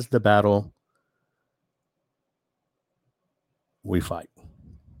 This is the battle we fight.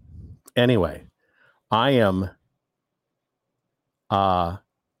 Anyway, I am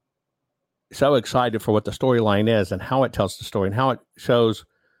so excited for what the storyline is and how it tells the story and how it shows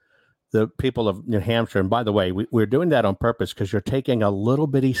the people of New Hampshire. And by the way, we're doing that on purpose because you're taking a little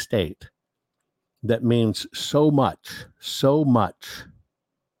bitty state that means so much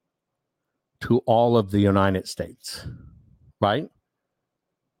to all of the United States, right?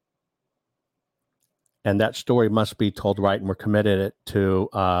 And that story must be told right, and we're committed to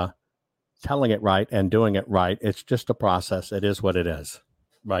telling it right and doing it right. It's just a process. It is what it is,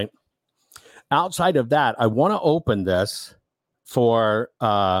 right? Outside of that, I want to open this for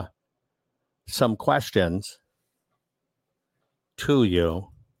some questions to you,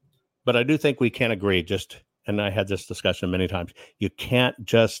 but I do think we can agree and I had this discussion many times, you can't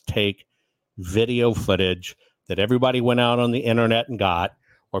just take video footage that everybody went out on the internet and got,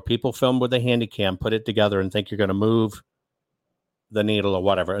 or people filmed with a handy cam, put it together and think you're going to move the needle or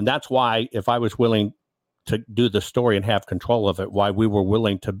whatever. And that's why, if I was willing to do the story and have control of it, why we were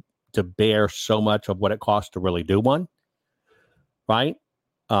willing to bear so much of what it costs to really do one, right?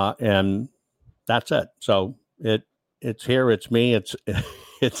 And that's it. So it's here, it's me, it's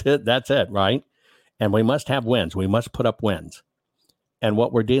it, that's it, right? And we must have wins. We must put up wins. And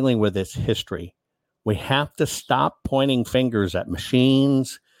what we're dealing with is history. We have to stop pointing fingers at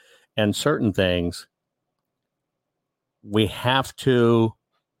machines and certain things. We have to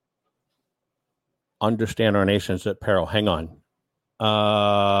understand our nation's at peril. Hang on.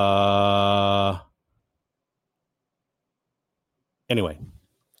 Anyway,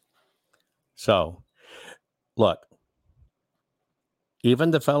 so look, even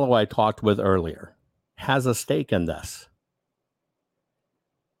the fellow I talked with earlier has a stake in this.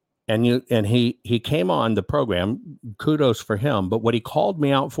 And he came on the program, kudos for him. But what he called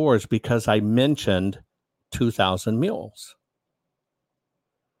me out for is because I mentioned 2,000 mules.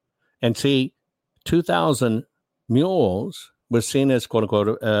 And see, 2,000 mules was seen as, quote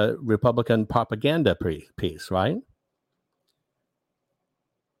unquote, a Republican propaganda piece, right?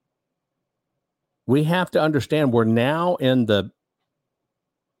 We have to understand we're now in the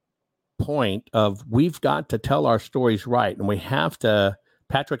point of we've got to tell our stories right, and we have to.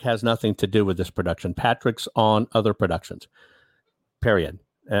 Patrick has nothing to do with this production. Patrick's on other productions, period.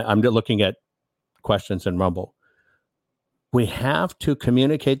 I'm looking at questions in Rumble. We have to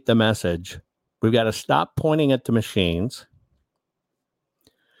communicate the message. We've got to stop pointing at the machines.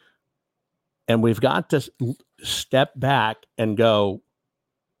 And we've got to step back and go,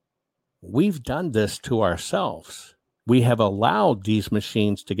 we've done this to ourselves. We have allowed these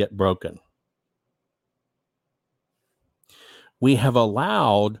machines to get broken. We have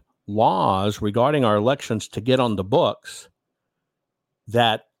allowed laws regarding our elections to get on the books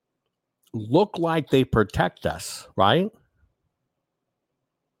that look like they protect us, right?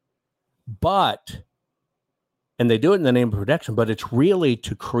 And they do it in the name of protection, but it's really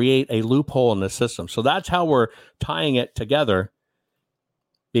to create a loophole in the system. So that's how we're tying it together,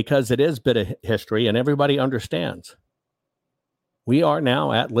 because it is a bit of history and everybody understands. We are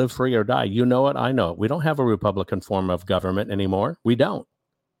now at live free or die. You know it, I know it. We don't have a Republican form of government anymore. We don't.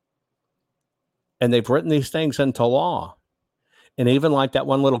 And they've written these things into law. And even like that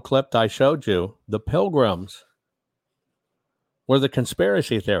one little clip that I showed you, the Pilgrims were the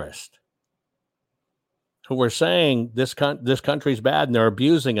conspiracy theorists who were saying this country's bad and they're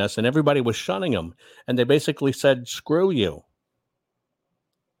abusing us, and everybody was shunning them. And they basically said, screw you.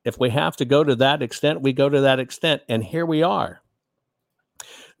 If we have to go to that extent, we go to that extent. And here we are.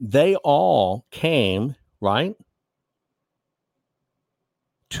 They all came, right,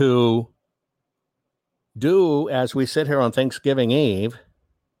 to do, as we sit here on Thanksgiving Eve,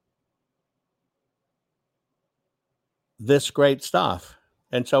 this great stuff.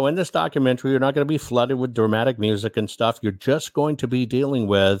 And so in this documentary, you're not going to be flooded with dramatic music and stuff. You're just going to be dealing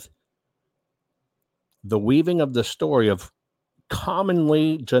with the weaving of the story of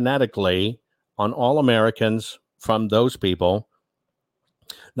commonly genetically on all Americans from those people.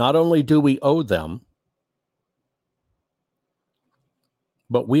 Not only do we owe them,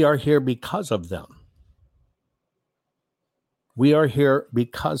 but we are here because of them. We are here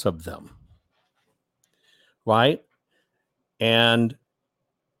because of them. Right? And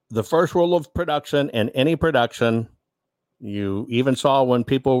the first rule of production, and any production, you even saw when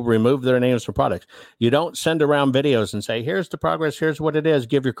people remove their names from products, you don't send around videos and say, here's the progress, here's what it is,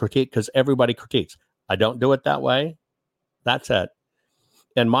 give your critique, because everybody critiques. I don't do it that way. That's it.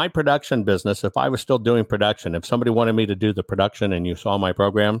 In my production business, if I was still doing production, if somebody wanted me to do the production and you saw my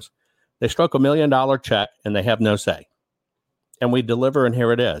programs, they struck $1 million check and they have no say. And we deliver, and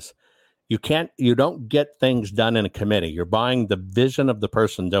here it is. You don't get things done in a committee. You're buying the vision of the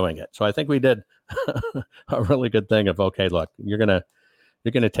person doing it. So I think we did a really good thing of, okay, look, you're gonna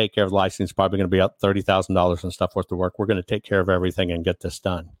take care of the license, probably gonna be up $30,000 and stuff worth of work. We're gonna take care of everything and get this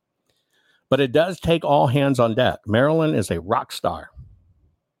done. But it does take all hands on deck. Marilyn is a rock star.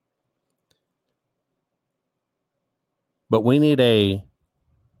 But we need a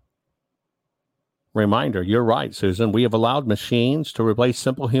reminder. You're right, Susan. We have allowed machines to replace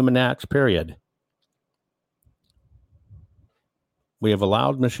simple human acts, period. We have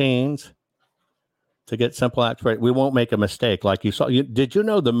allowed machines to get simple acts right. We won't make a mistake like you saw. Did you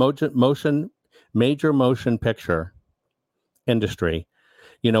know the major motion picture industry,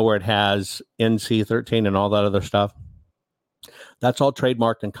 where it has NC-13 and all that other stuff? That's all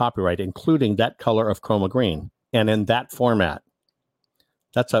trademarked and copyrighted, including that color of chroma green. And in that format,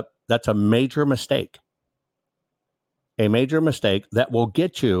 that's a major mistake. A major mistake that will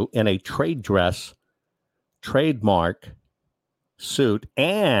get you in a trade dress, trademark suit,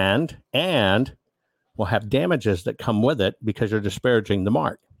 and will have damages that come with it because you're disparaging the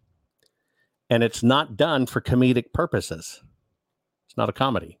mark. And it's not done for comedic purposes. It's not a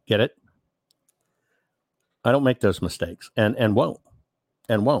comedy. Get it? I don't make those mistakes and won't.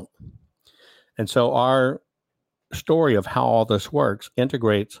 And so our story of how all this works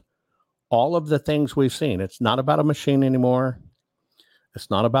integrates all of the things we've seen. It's not about a machine anymore. It's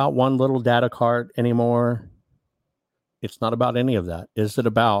not about one little data card anymore. It's not about any of that. Is it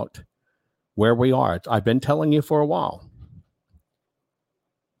about where we are? I've been telling you for a while.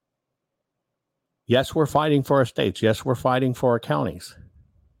 Yes, we're fighting for our states. Yes, we're fighting for our counties.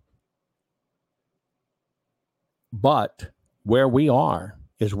 But where we are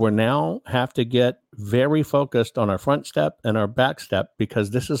is we now have to get very focused on our front step and our back step, because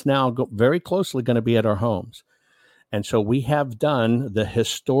this is now very closely going to be at our homes. And so we have done the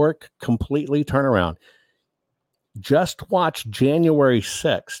historic completely turnaround. Just watch January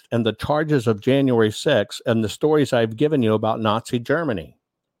 6th and the charges of January 6th and the stories I've given you about Nazi Germany.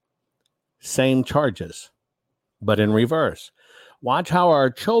 Same charges, but in reverse. Watch how all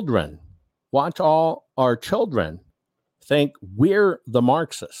our children think we're the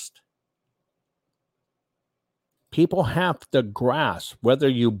Marxist People have to grasp, whether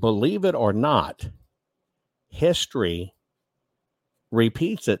you believe it or not, history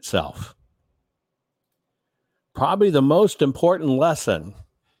repeats itself. Probably the most important lesson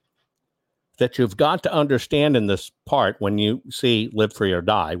that you've got to understand in this part when you see Live Free or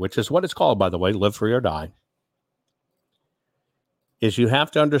Die, which is what it's called, by the way, Live Free or Die, is you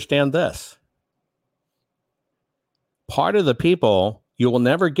have to understand this. Part of the people you will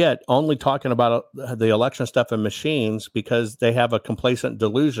never get only talking about the election stuff and machines because they have a complacent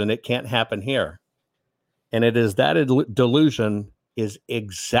delusion it can't happen here. And it is that delusion is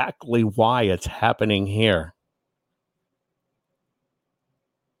exactly why it's happening here.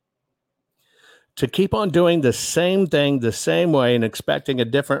 To keep on doing the same thing the same way and expecting a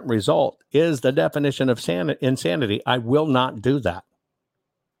different result is the definition of insanity. I will not do that.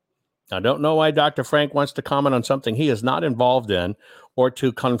 I don't know why Dr. Frank wants to comment on something he is not involved in or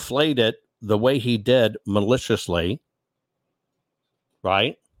to conflate it the way he did maliciously,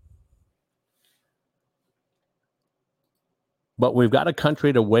 right? But we've got a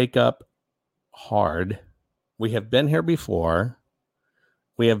country to wake up hard. We have been here before.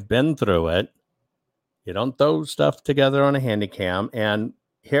 We have been through it. You don't throw stuff together on a handy cam. And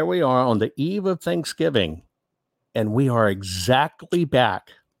here we are on the eve of Thanksgiving, and we are exactly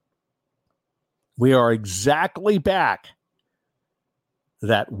back. We are exactly back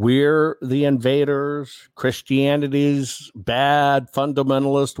that we're the invaders, Christianity's bad,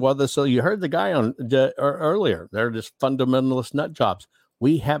 fundamentalist, whether so. You heard the guy on earlier. They're just fundamentalist nut jobs.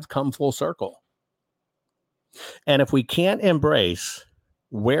 We have come full circle. And if we can't embrace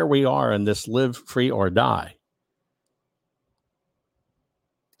where we are in this live free or die,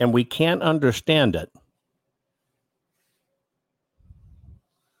 and we can't understand it,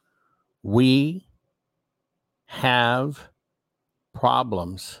 we have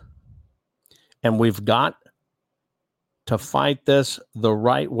problems, and we've got to fight this the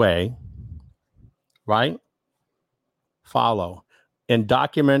right way, right? Follow. In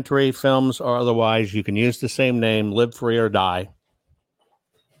documentary films or otherwise, you can use the same name, Live Free or Die.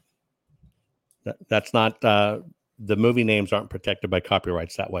 That's not, the movie names aren't protected by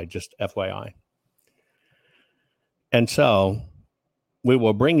copyrights that way, just FYI. And so we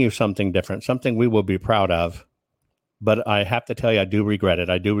will bring you something different, something we will be proud of. But I have to tell you, I do regret it.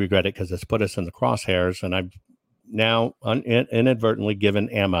 I do regret it because it's put us in the crosshairs, and I've now inadvertently given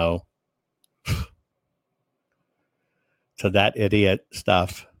ammo to that idiot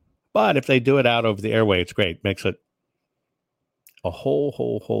stuff. But if they do it out over the airway, it's great. Makes it a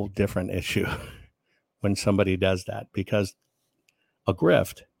whole different issue when somebody does that, because a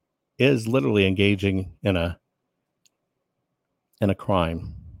grift is literally engaging in a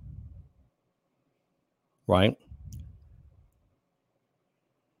crime, right?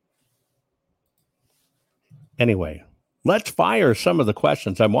 Anyway, let's fire some of the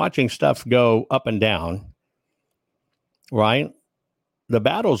questions. I'm watching stuff go up and down, right? The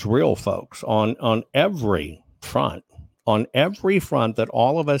battle's real, folks, on every front. On every front that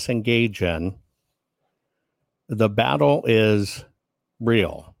all of us engage in, the battle is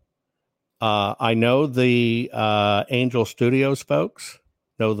real. I know the Angel Studios folks,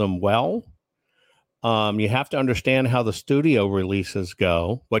 know them well. You have to understand how the studio releases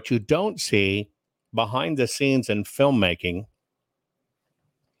go. What you don't see behind the scenes in filmmaking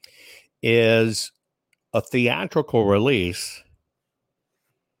is a theatrical release.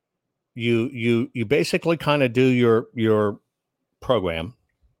 You basically kind of do your program,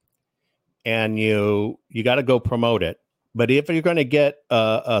 and you got to go promote it. But if you're going to get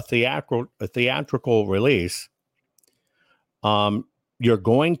a theatrical release, you're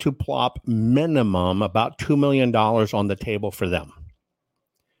going to plop minimum about $2 million on the table for them.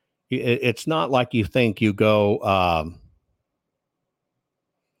 It's not like you think you go,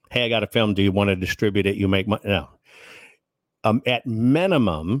 hey, I got a film. Do you want to distribute it? You make money. No. At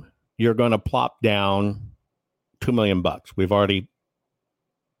minimum, you're going to plop down $2 million. We've already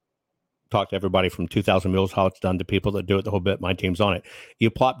talked to everybody from 2,000 Mules, how it's done, to people that do it the whole bit. My team's on it. You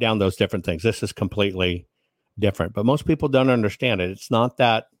plop down those different things. This is completely different, but most people don't understand it. It's not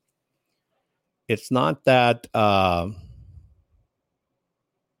that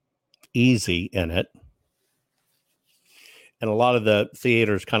easy in it. And a lot of the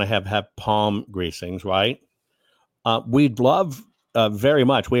theaters kind of have palm greasings, right? We'd love very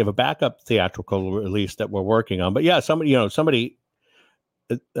much. We have a backup theatrical release that we're working on. But yeah, somebody,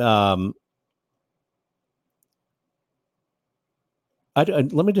 let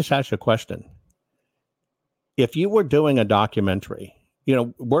me just ask you a question. If you were doing a documentary,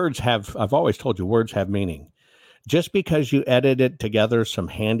 I've always told you, words have meaning. Just because you edited together some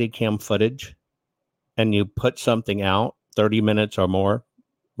handy cam footage and you put something out 30 minutes or more,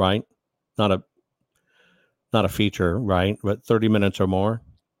 right? Not a feature, right? But 30 minutes or more,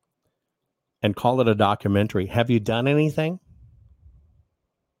 and call it a documentary. Have you done anything?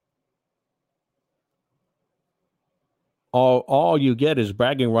 All you get is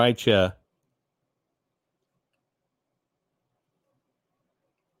bragging rights.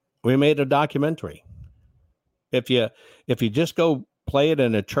 We made a documentary. If you just go play it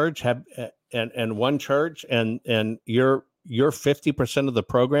in a church, and one church, and your 50% of the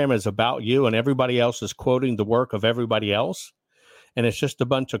program is about you, and everybody else is quoting the work of everybody else, and it's just a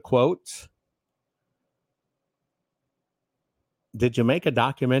bunch of quotes. Did you make a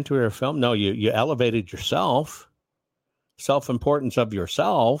documentary or film? No, you elevated yourself, self-importance of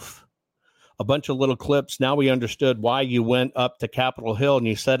yourself, a bunch of little clips. Now we understood why you went up to Capitol Hill and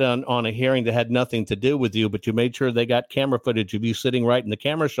you sat on a hearing that had nothing to do with you, but you made sure they got camera footage of you sitting right in the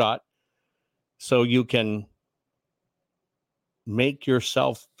camera shot so you can make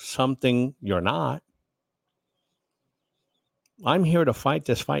yourself something you're not. I'm here to fight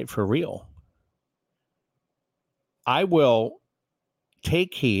this fight for real. I will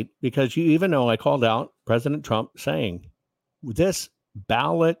take heat because you even know I called out President Trump saying this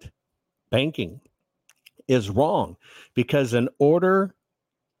ballot banking is wrong, because in order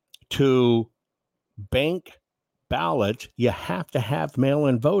to bank ballots, you have to have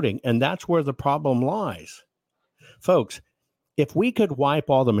mail-in voting. And that's where the problem lies. Folks, if we could wipe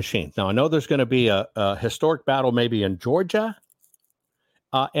all the machines, now I know there's going to be a historic battle maybe in Georgia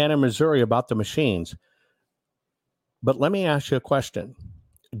and in Missouri about the machines. But let me ask you a question.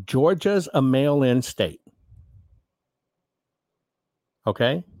 Georgia's a mail-in state.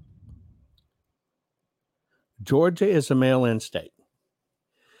 Okay? Georgia is a mail-in state.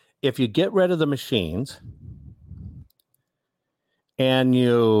 If you get rid of the machines and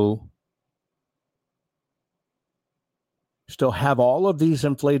you still have all of these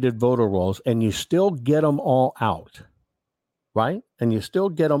inflated voter rolls and you still get them all out, right? And you still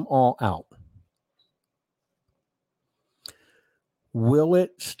get them all out. Will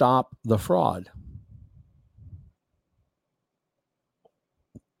it stop the fraud?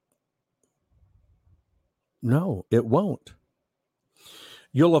 No, it won't.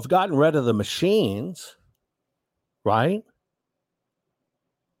 You'll have gotten rid of the machines, right?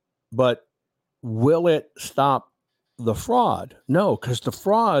 But will it stop the fraud? No, because the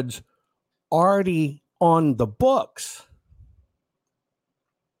fraud's already on the books.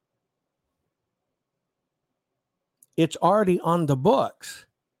 It's already on the books.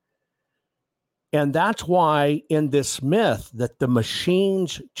 And that's why in this myth that the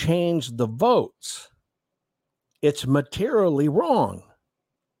machines change the votes, it's materially wrong.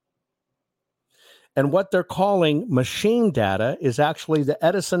 And what they're calling machine data is actually the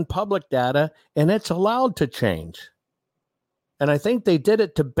Edison public data, and it's allowed to change. And I think they did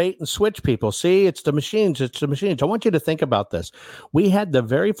it to bait and switch people. See, it's the machines. It's the machines. I want you to think about this. We had the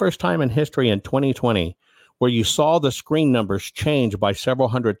very first time in history in 2020 where you saw the screen numbers change by several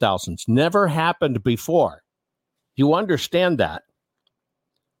hundred thousands. Never happened before. You understand that?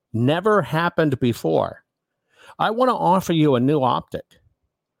 Never happened before. I want to offer you a new optic.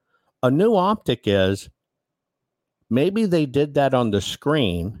 A new optic is maybe they did that on the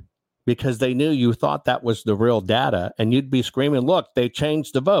screen because they knew you thought that was the real data, and you'd be screaming, look, they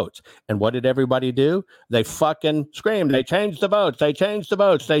changed the votes. And what did everybody do? They fucking screamed, they changed the votes, they changed the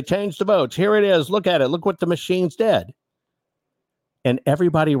votes, they changed the votes. Here it is, look at it, look what the machines did. And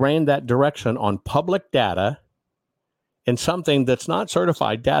everybody ran that direction on public data and something that's not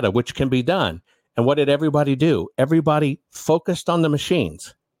certified data, which can be done. And what did everybody do? Everybody focused on the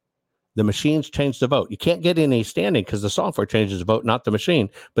machines. The machines changed the vote. You can't get any standing because the software changes the vote, not the machine.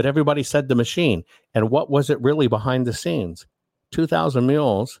 But everybody said the machine. And what was it really behind the scenes? 2,000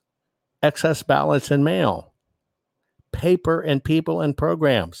 mules, excess ballots and mail, paper and people and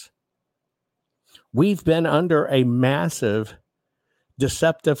programs. We've been under a massive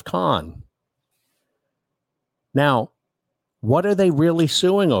deceptive con. Now, what are they really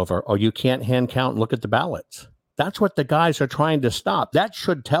suing over? Oh, you can't hand count and look at the ballots. That's what the guys are trying to stop. That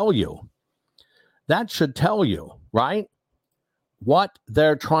should tell you. That should tell you, right? What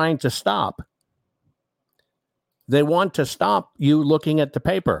they're trying to stop. They want to stop you looking at the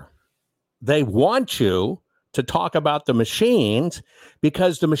paper. They want you to talk about the machines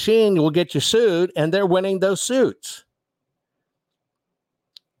because the machine will get you sued and they're winning those suits.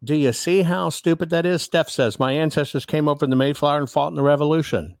 Do you see how stupid that is? Steph says, my ancestors came over in the Mayflower and fought in the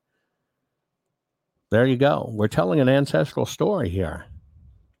Revolution. There you go. We're telling an ancestral story here.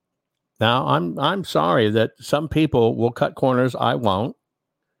 Now, I'm sorry that some people will cut corners. I won't.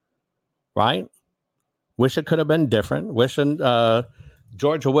 Right? Wish it could have been different. Wishing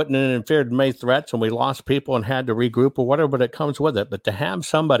Georgia wouldn't have interfered and made threats and we lost people and had to regroup or whatever, but it comes with it. But to have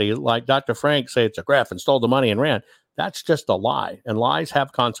somebody like Dr. Frank say it's a graft and stole the money and ran, that's just a lie. And lies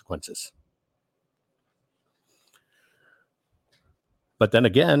have consequences. But then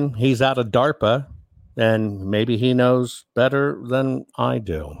again, he's out of DARPA and maybe he knows better than I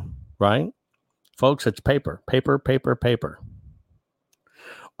do, right? Folks, it's paper, paper, paper, paper.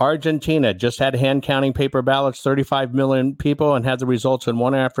 Argentina just had hand counting paper ballots, 35 million people, and had the results in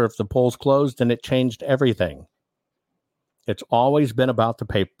 1 hour after the polls closed, and it changed everything. It's always been about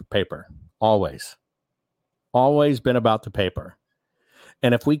the paper. Always. Always been about the paper.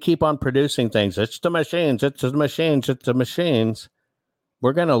 And if we keep on producing things, it's the machines, it's the machines, it's the machines,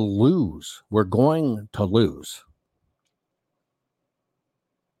 we're going to lose. We're going to lose.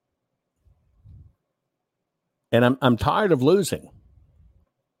 And I'm tired of losing.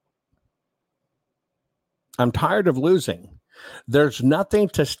 I'm tired of losing. There's nothing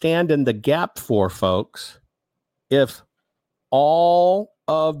to stand in the gap for, folks, if all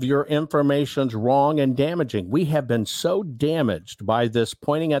of your information's wrong and damaging. We have been so damaged by this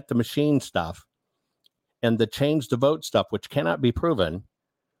pointing at the machine stuff and the change the vote stuff, which cannot be proven.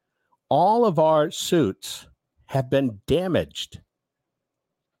 All of our suits have been damaged.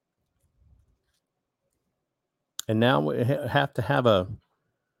 And now we have to have a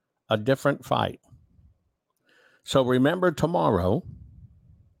different fight. So remember tomorrow,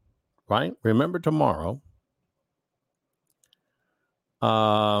 right? Remember tomorrow.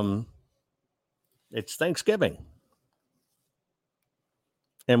 It's Thanksgiving.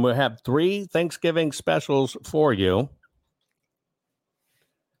 And we'll have 3 Thanksgiving specials for you.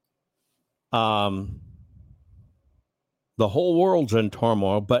 The whole world's in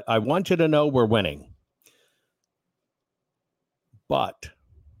turmoil, but I want you to know we're winning. But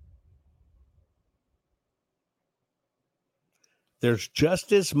there's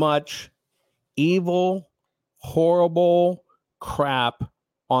just as much evil, horrible crap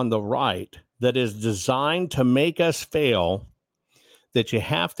on the right that is designed to make us fail, that you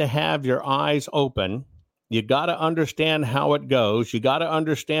have to have your eyes open. You got to understand how it goes. You got to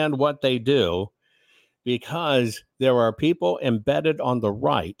understand what they do, because there are people embedded on the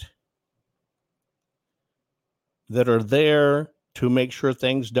right that are there to make sure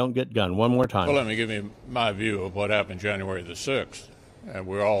things don't get done. One more time. Well, let me give you my view of what happened January the 6th. And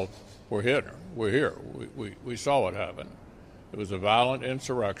we're here. We're here. We saw what happened. It was a violent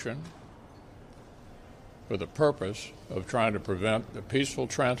insurrection for the purpose of trying to prevent the peaceful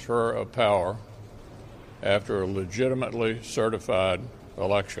transfer of power after a legitimately certified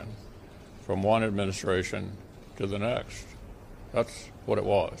election from one administration to the next. That's what it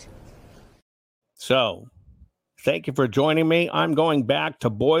was. So, thank you for joining me. I'm going back to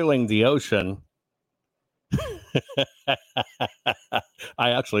boiling the ocean.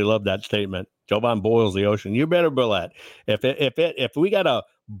 I actually love that statement. Joe Biden boils the ocean. You better believe it. If we got to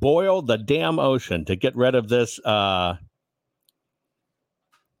boil the damn ocean to get rid of this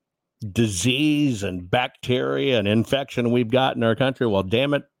disease and bacteria and infection we've got in our country, well,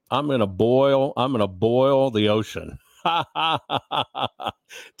 damn it, I'm going to boil the ocean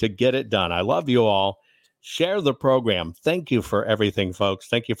to get it done. I love you all. Share the program. Thank you for everything, folks.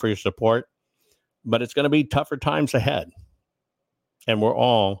 Thank you for your support. But it's going to be tougher times ahead. And we're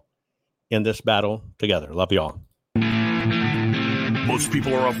all in this battle together. Love you all. Most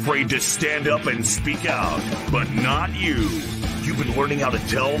people are afraid to stand up and speak out, but not you. You've been learning how to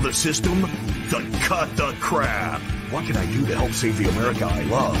tell the system to cut the crap. What can I do to help save the America I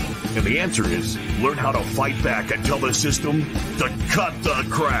love? And the answer is learn how to fight back and tell the system to cut the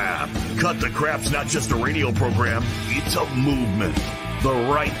crap. Cut the Crap's not just a radio program, it's a movement. The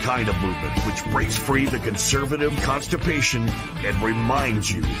right kind of movement, which breaks free the conservative constipation and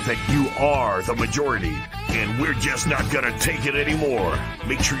reminds you that you are the majority. And we're just not going to take it anymore.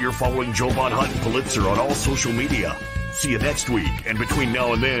 Make sure you're following Joe Von Hunt Pulitzer on all social media. See you next week. And between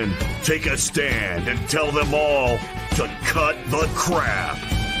now and then, take a stand and tell them all to cut the crap.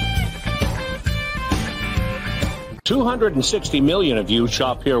 260 million of you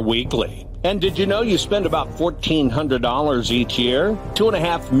shop here weekly. And did you know you spend about $1,400 each year?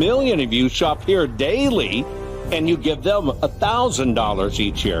 2.5 million of you shop here daily, and you give them $1,000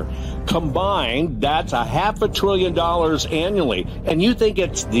 each year. Combined, that's $500 billion annually. And you think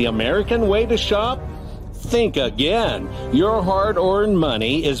it's the American way to shop? Think again. Your hard-earned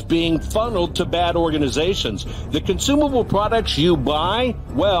money is being funneled to bad organizations. The consumable products you buy,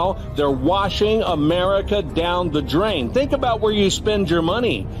 well, they're washing America down the drain. Think about where you spend your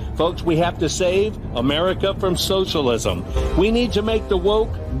money. Folks, we have to save America from socialism. We need to make the woke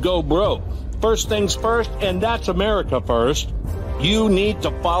go broke. First things first, and that's America first. You need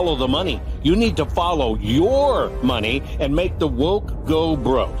to follow the money. You need to follow your money and make the woke go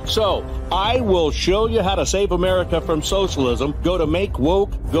broke. So I will show you how to save America from socialism. Go to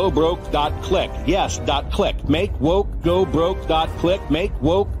MakeWokeGoBroke.click. Yes, .click. MakeWokeGoBroke.click.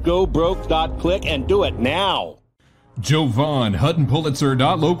 MakeWokeGoBroke.click and do it now. Jovan,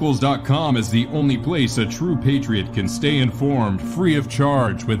 HuttonPulitzer.locals.com is the only place a true patriot can stay informed, free of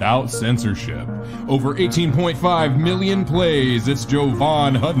charge, without censorship. Over 18.5 million plays, it's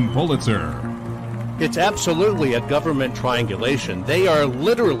Jovan Hutton Pulitzer. It's absolutely a government triangulation. They are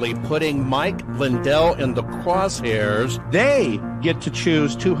literally putting Mike Lindell in the crosshairs. They get to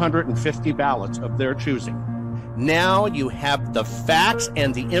choose 250 ballots of their choosing. Now you have the facts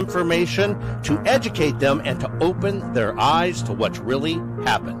and the information to educate them and to open their eyes to what's really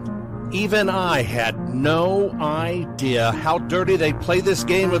happened. Even I had no idea how dirty they play this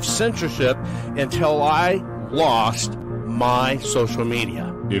game of censorship until I lost my social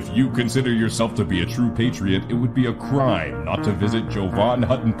media. If you consider yourself to be a true patriot, it would be a crime not to visit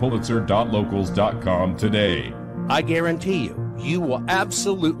JovanHuttonPulitzer.locals.com today. I guarantee you, you will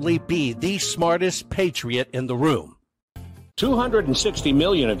absolutely be the smartest patriot in the room. 260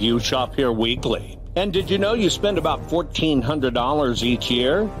 million of you shop here weekly. And did you know you spend about $1,400 each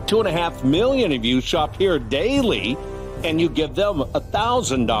year? 2.5 million of you shop here daily, and you give them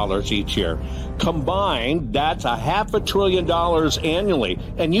 $1,000 each year. Combined, that's $500 billion annually.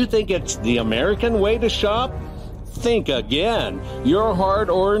 And you think it's the American way to shop? Think again. Your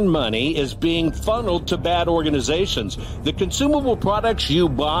hard-earned money is being funneled to bad organizations. The consumable products you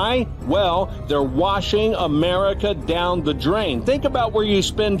buy, well, they're washing America down the drain. Think about where you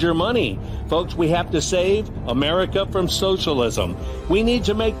spend your money. Folks, we have to save America from socialism. We need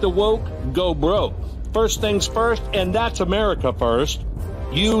to make the woke go broke. First things first, and that's America first.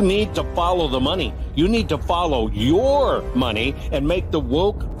 You need to follow the money. You need to follow your money and make the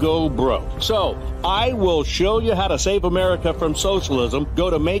woke go broke. So I will show you how to save America from socialism. Go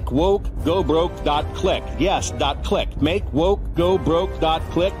to MakeWokeGoBroke.click. Yes, .click.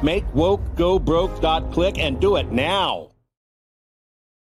 MakeWokeGoBroke.click. MakeWokeGoBroke.click and do it now.